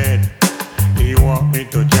 He said, he want me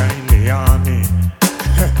to join the army.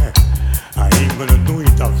 I ain't gonna do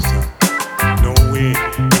it, officer. No way,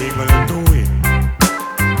 ain't gonna do it.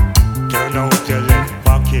 Turn out your left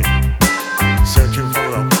pocket, searching for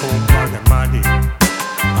a comb for the money.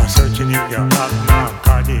 I'm searching if you have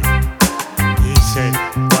narcotic. He said,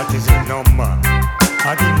 what is your number?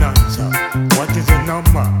 I didn't answer. What is your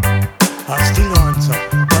number? I still answer.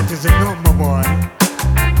 What is your number, boy?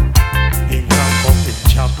 He come up with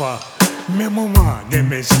chopper. Me mama, they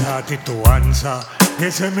me started to answer.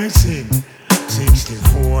 Guess I me sing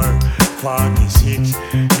 64, 46,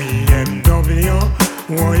 BMW,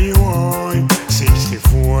 why,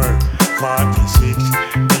 64, 46,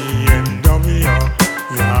 BMW,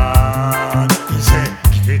 yeah. He said,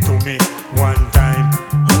 give it to me one time,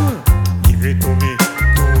 give it to me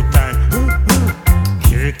two times,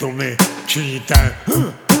 give it to me three times,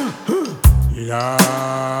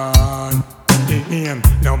 yeah.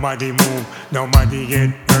 Nobody move, nobody get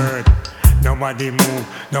hurt. Nobody move,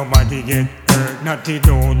 nobody get hurt. Natty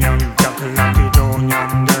down young jackal, natty down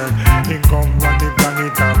young dirt. He come run the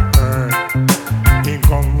planet of Earth. He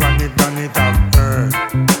come run the planet of Earth.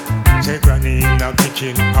 Say granny in the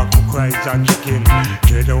kitchen, I cook rice and chicken.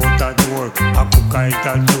 Get out the door, I cook rice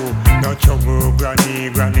and stew. No trouble, granny,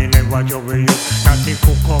 granny never trouble you. Natty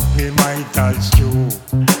cook up the mital stew.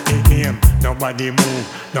 His name, nobody move,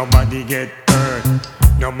 nobody get hurt.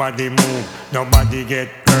 Nobody move, nobody get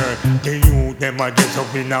hurt. The youth, them are dressed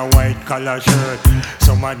up in a white collar shirt.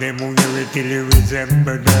 Some of them will wear it till it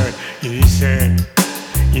resemble dirt. He said,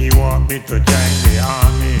 he want me to join the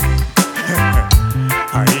army.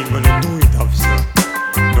 I ain't gonna do it, officer.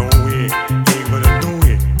 No way, ain't gonna do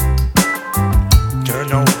it.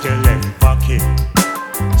 Turn out your left pocket,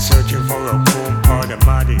 searching for a comb or the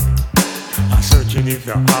body. I'm searching if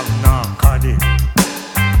you have narcotic.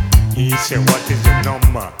 He said, what is your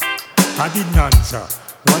number? I didn't answer.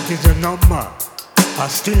 What is your number? I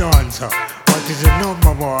still answer. What is your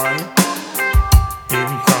number, boy? Him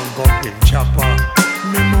crank up him chopper.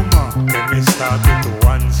 Me mama, let me start it to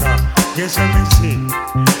answer. Guess what me see?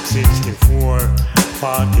 64,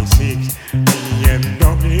 46,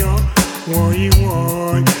 BMW, what you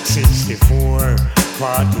want? 64,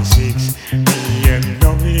 46,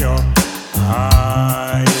 BMW.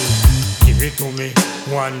 Aye, give it to me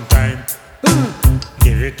one time.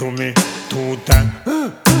 Give it to me 2 times.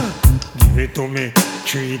 Give it to me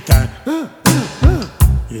 3 times.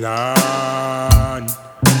 Lord,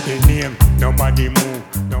 the name, nobody move,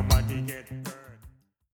 nobody.